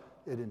identifies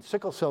it in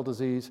sickle cell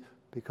disease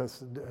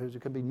because there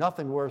can be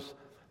nothing worse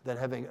than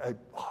having a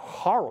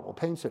horrible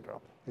pain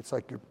syndrome. It's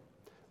like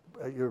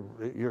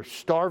you're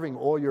starving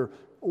all your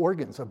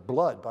organs of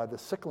blood by the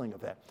sickling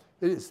event.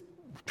 It is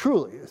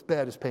truly as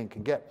bad as pain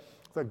can get.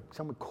 It's like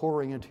someone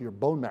coring into your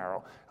bone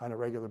marrow on a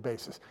regular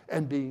basis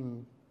and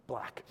being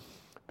black,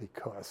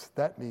 because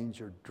that means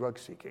you're drug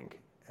seeking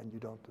and you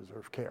don't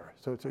deserve care.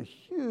 So it's a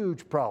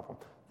huge problem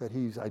that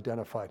he's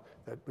identified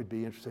that would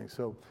be interesting.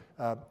 So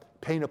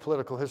Pain, a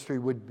Political History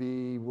would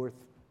be worth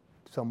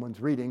someone's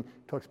reading.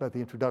 He talks about the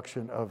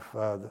introduction of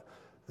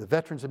the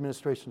Veterans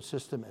Administration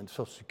system and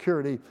Social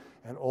Security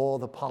and all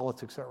the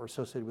politics that were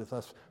associated with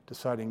us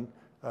deciding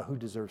who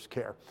deserves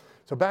care.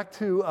 So back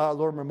to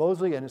Lorimer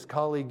Moseley and his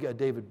colleague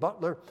David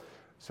Butler.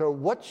 So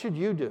what should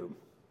you do?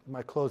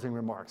 My closing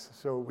remarks.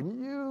 So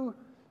when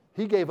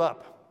he gave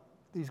up,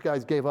 these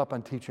guys gave up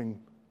on teaching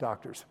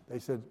doctors. They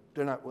said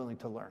they're not willing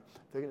to learn.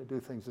 They're going to do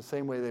things the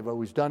same way they've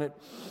always done it.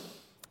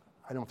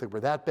 I don't think we're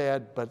that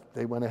bad, but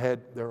they went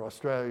ahead. They're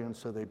Australians,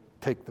 so they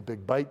take the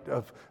big bite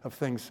of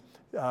things.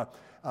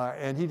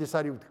 And he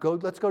decided,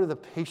 let's go to the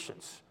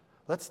patients.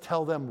 Let's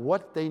tell them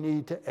what they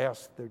need to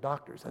ask their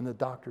doctors, and the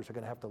doctors are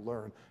going to have to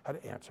learn how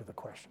to answer the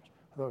questions.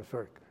 I thought it was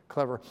very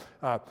clever.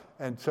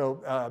 And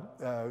so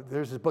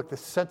there's this book, The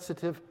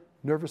Sensitive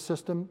Nervous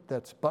System.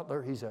 That's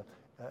Butler. He's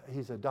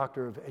a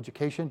doctor of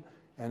education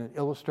and an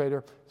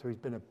illustrator, so he's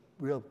been a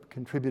real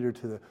contributor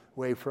to the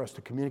way for us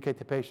to communicate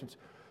to patients.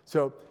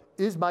 So,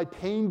 is my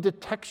pain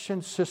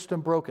detection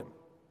system broken?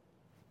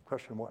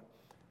 Question 1.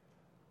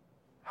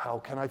 How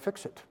can I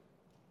fix it?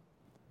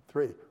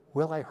 3,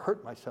 will I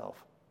hurt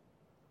myself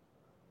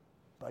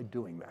by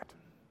doing that?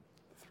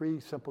 3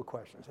 simple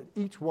questions. And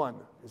each one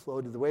is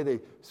loaded. The way they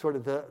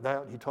sorted that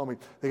out, he told me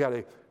they got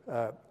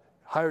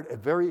hired a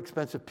very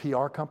expensive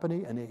PR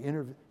company,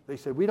 and they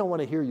said, we don't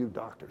want to hear you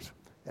doctors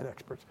and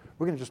experts.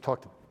 We're going to just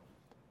talk to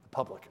the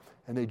public.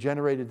 And they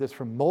generated this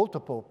from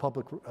multiple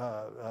public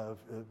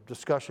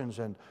discussions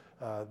and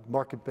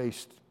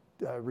market-based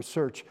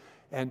research,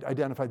 and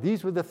identified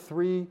these were the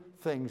 3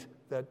 things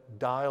that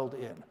dialed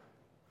in.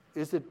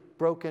 Is it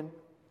broken?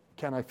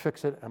 Can I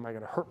fix it? Am I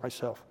going to hurt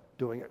myself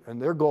doing it?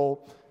 And their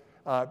goal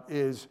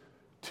is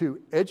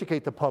to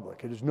educate the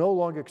public. It is no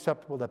longer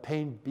acceptable that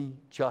pain be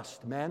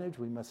just managed.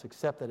 We must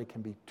accept that it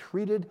can be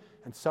treated,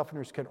 and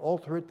sufferers can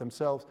alter it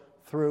themselves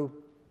through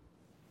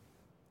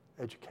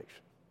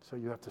education. So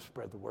you have to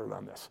spread the word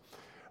on this.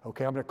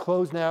 Okay, I'm going to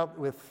close now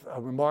with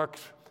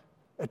remarks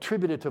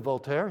attributed to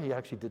Voltaire. He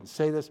actually didn't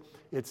say this.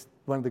 It's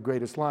one of the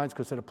greatest lines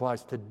because it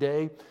applies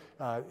today.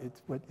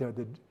 It's what, the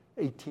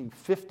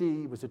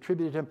 1850 was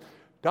attributed to him.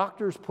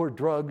 Doctors pour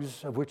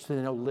drugs of which they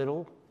know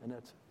little, and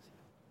that's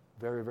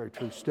very, very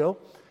true still,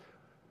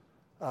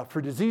 for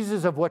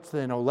diseases of which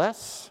they know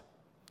less,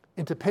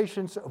 into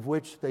patients of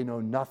which they know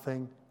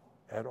nothing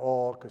at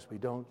all, because we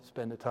don't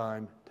spend the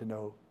time to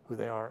know who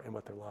they are and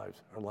what their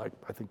lives are like.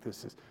 I think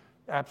this is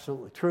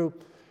absolutely true.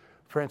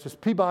 Francis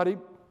Peabody,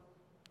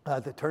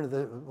 at the turn of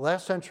the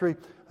last century,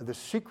 the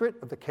secret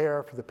of the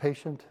care for the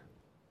patient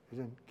is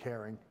in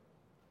caring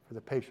for the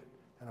patient.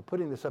 And I'm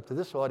putting this up to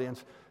this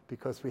audience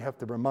because we have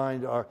to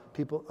remind our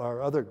people,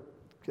 our other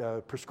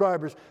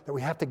prescribers, that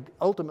we have to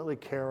ultimately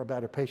care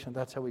about a patient.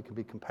 That's how we can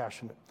be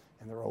compassionate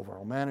in their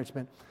overall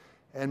management.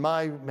 And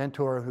my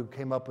mentor, who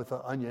came up with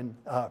the onion,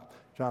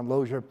 John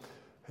Lozier,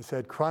 has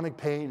said, chronic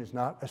pain is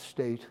not a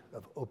state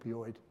of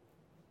opioid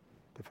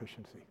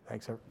deficiency.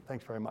 Thanks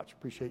very much.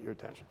 Appreciate your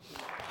attention.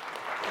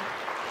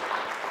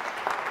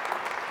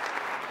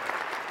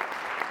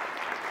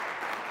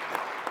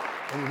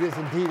 And it is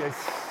indeed a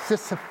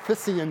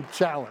Sisyphean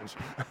challenge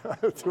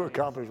to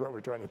accomplish what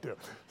we're trying to do.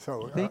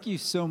 So, thank you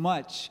so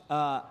much.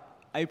 I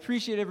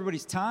appreciate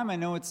everybody's time. I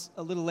know it's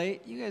a little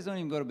late. You guys don't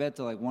even go to bed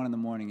till like 1 in the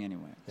morning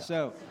anyway. Yeah.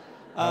 So,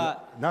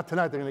 not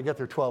tonight. They're going to get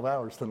their 12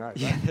 hours tonight. Right?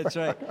 Yeah, that's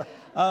right.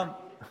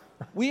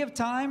 We have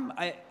time.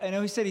 I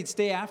know he said he'd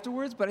stay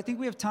afterwards, but I think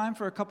we have time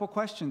for a couple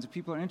questions if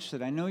people are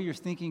interested. I know you're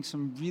thinking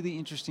some really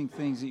interesting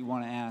things that you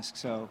want to ask.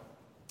 So,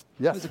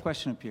 yes. There's a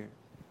question up here.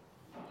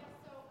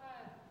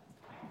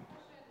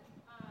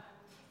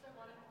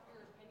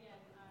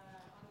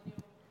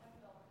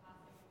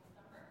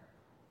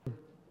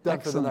 Done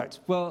for the night.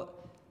 Well,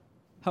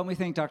 help me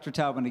thank Dr.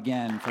 Taubman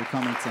again for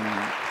coming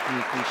tonight. We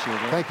appreciate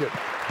it. Thank you.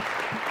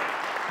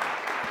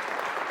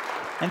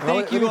 And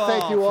thank you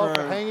all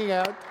for hanging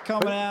out.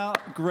 Coming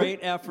out. Great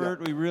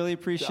effort. Yeah. We really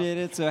appreciate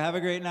it. So have a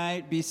great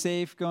night. Be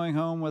safe going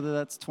home, whether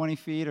that's 20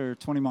 feet or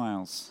 20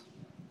 miles.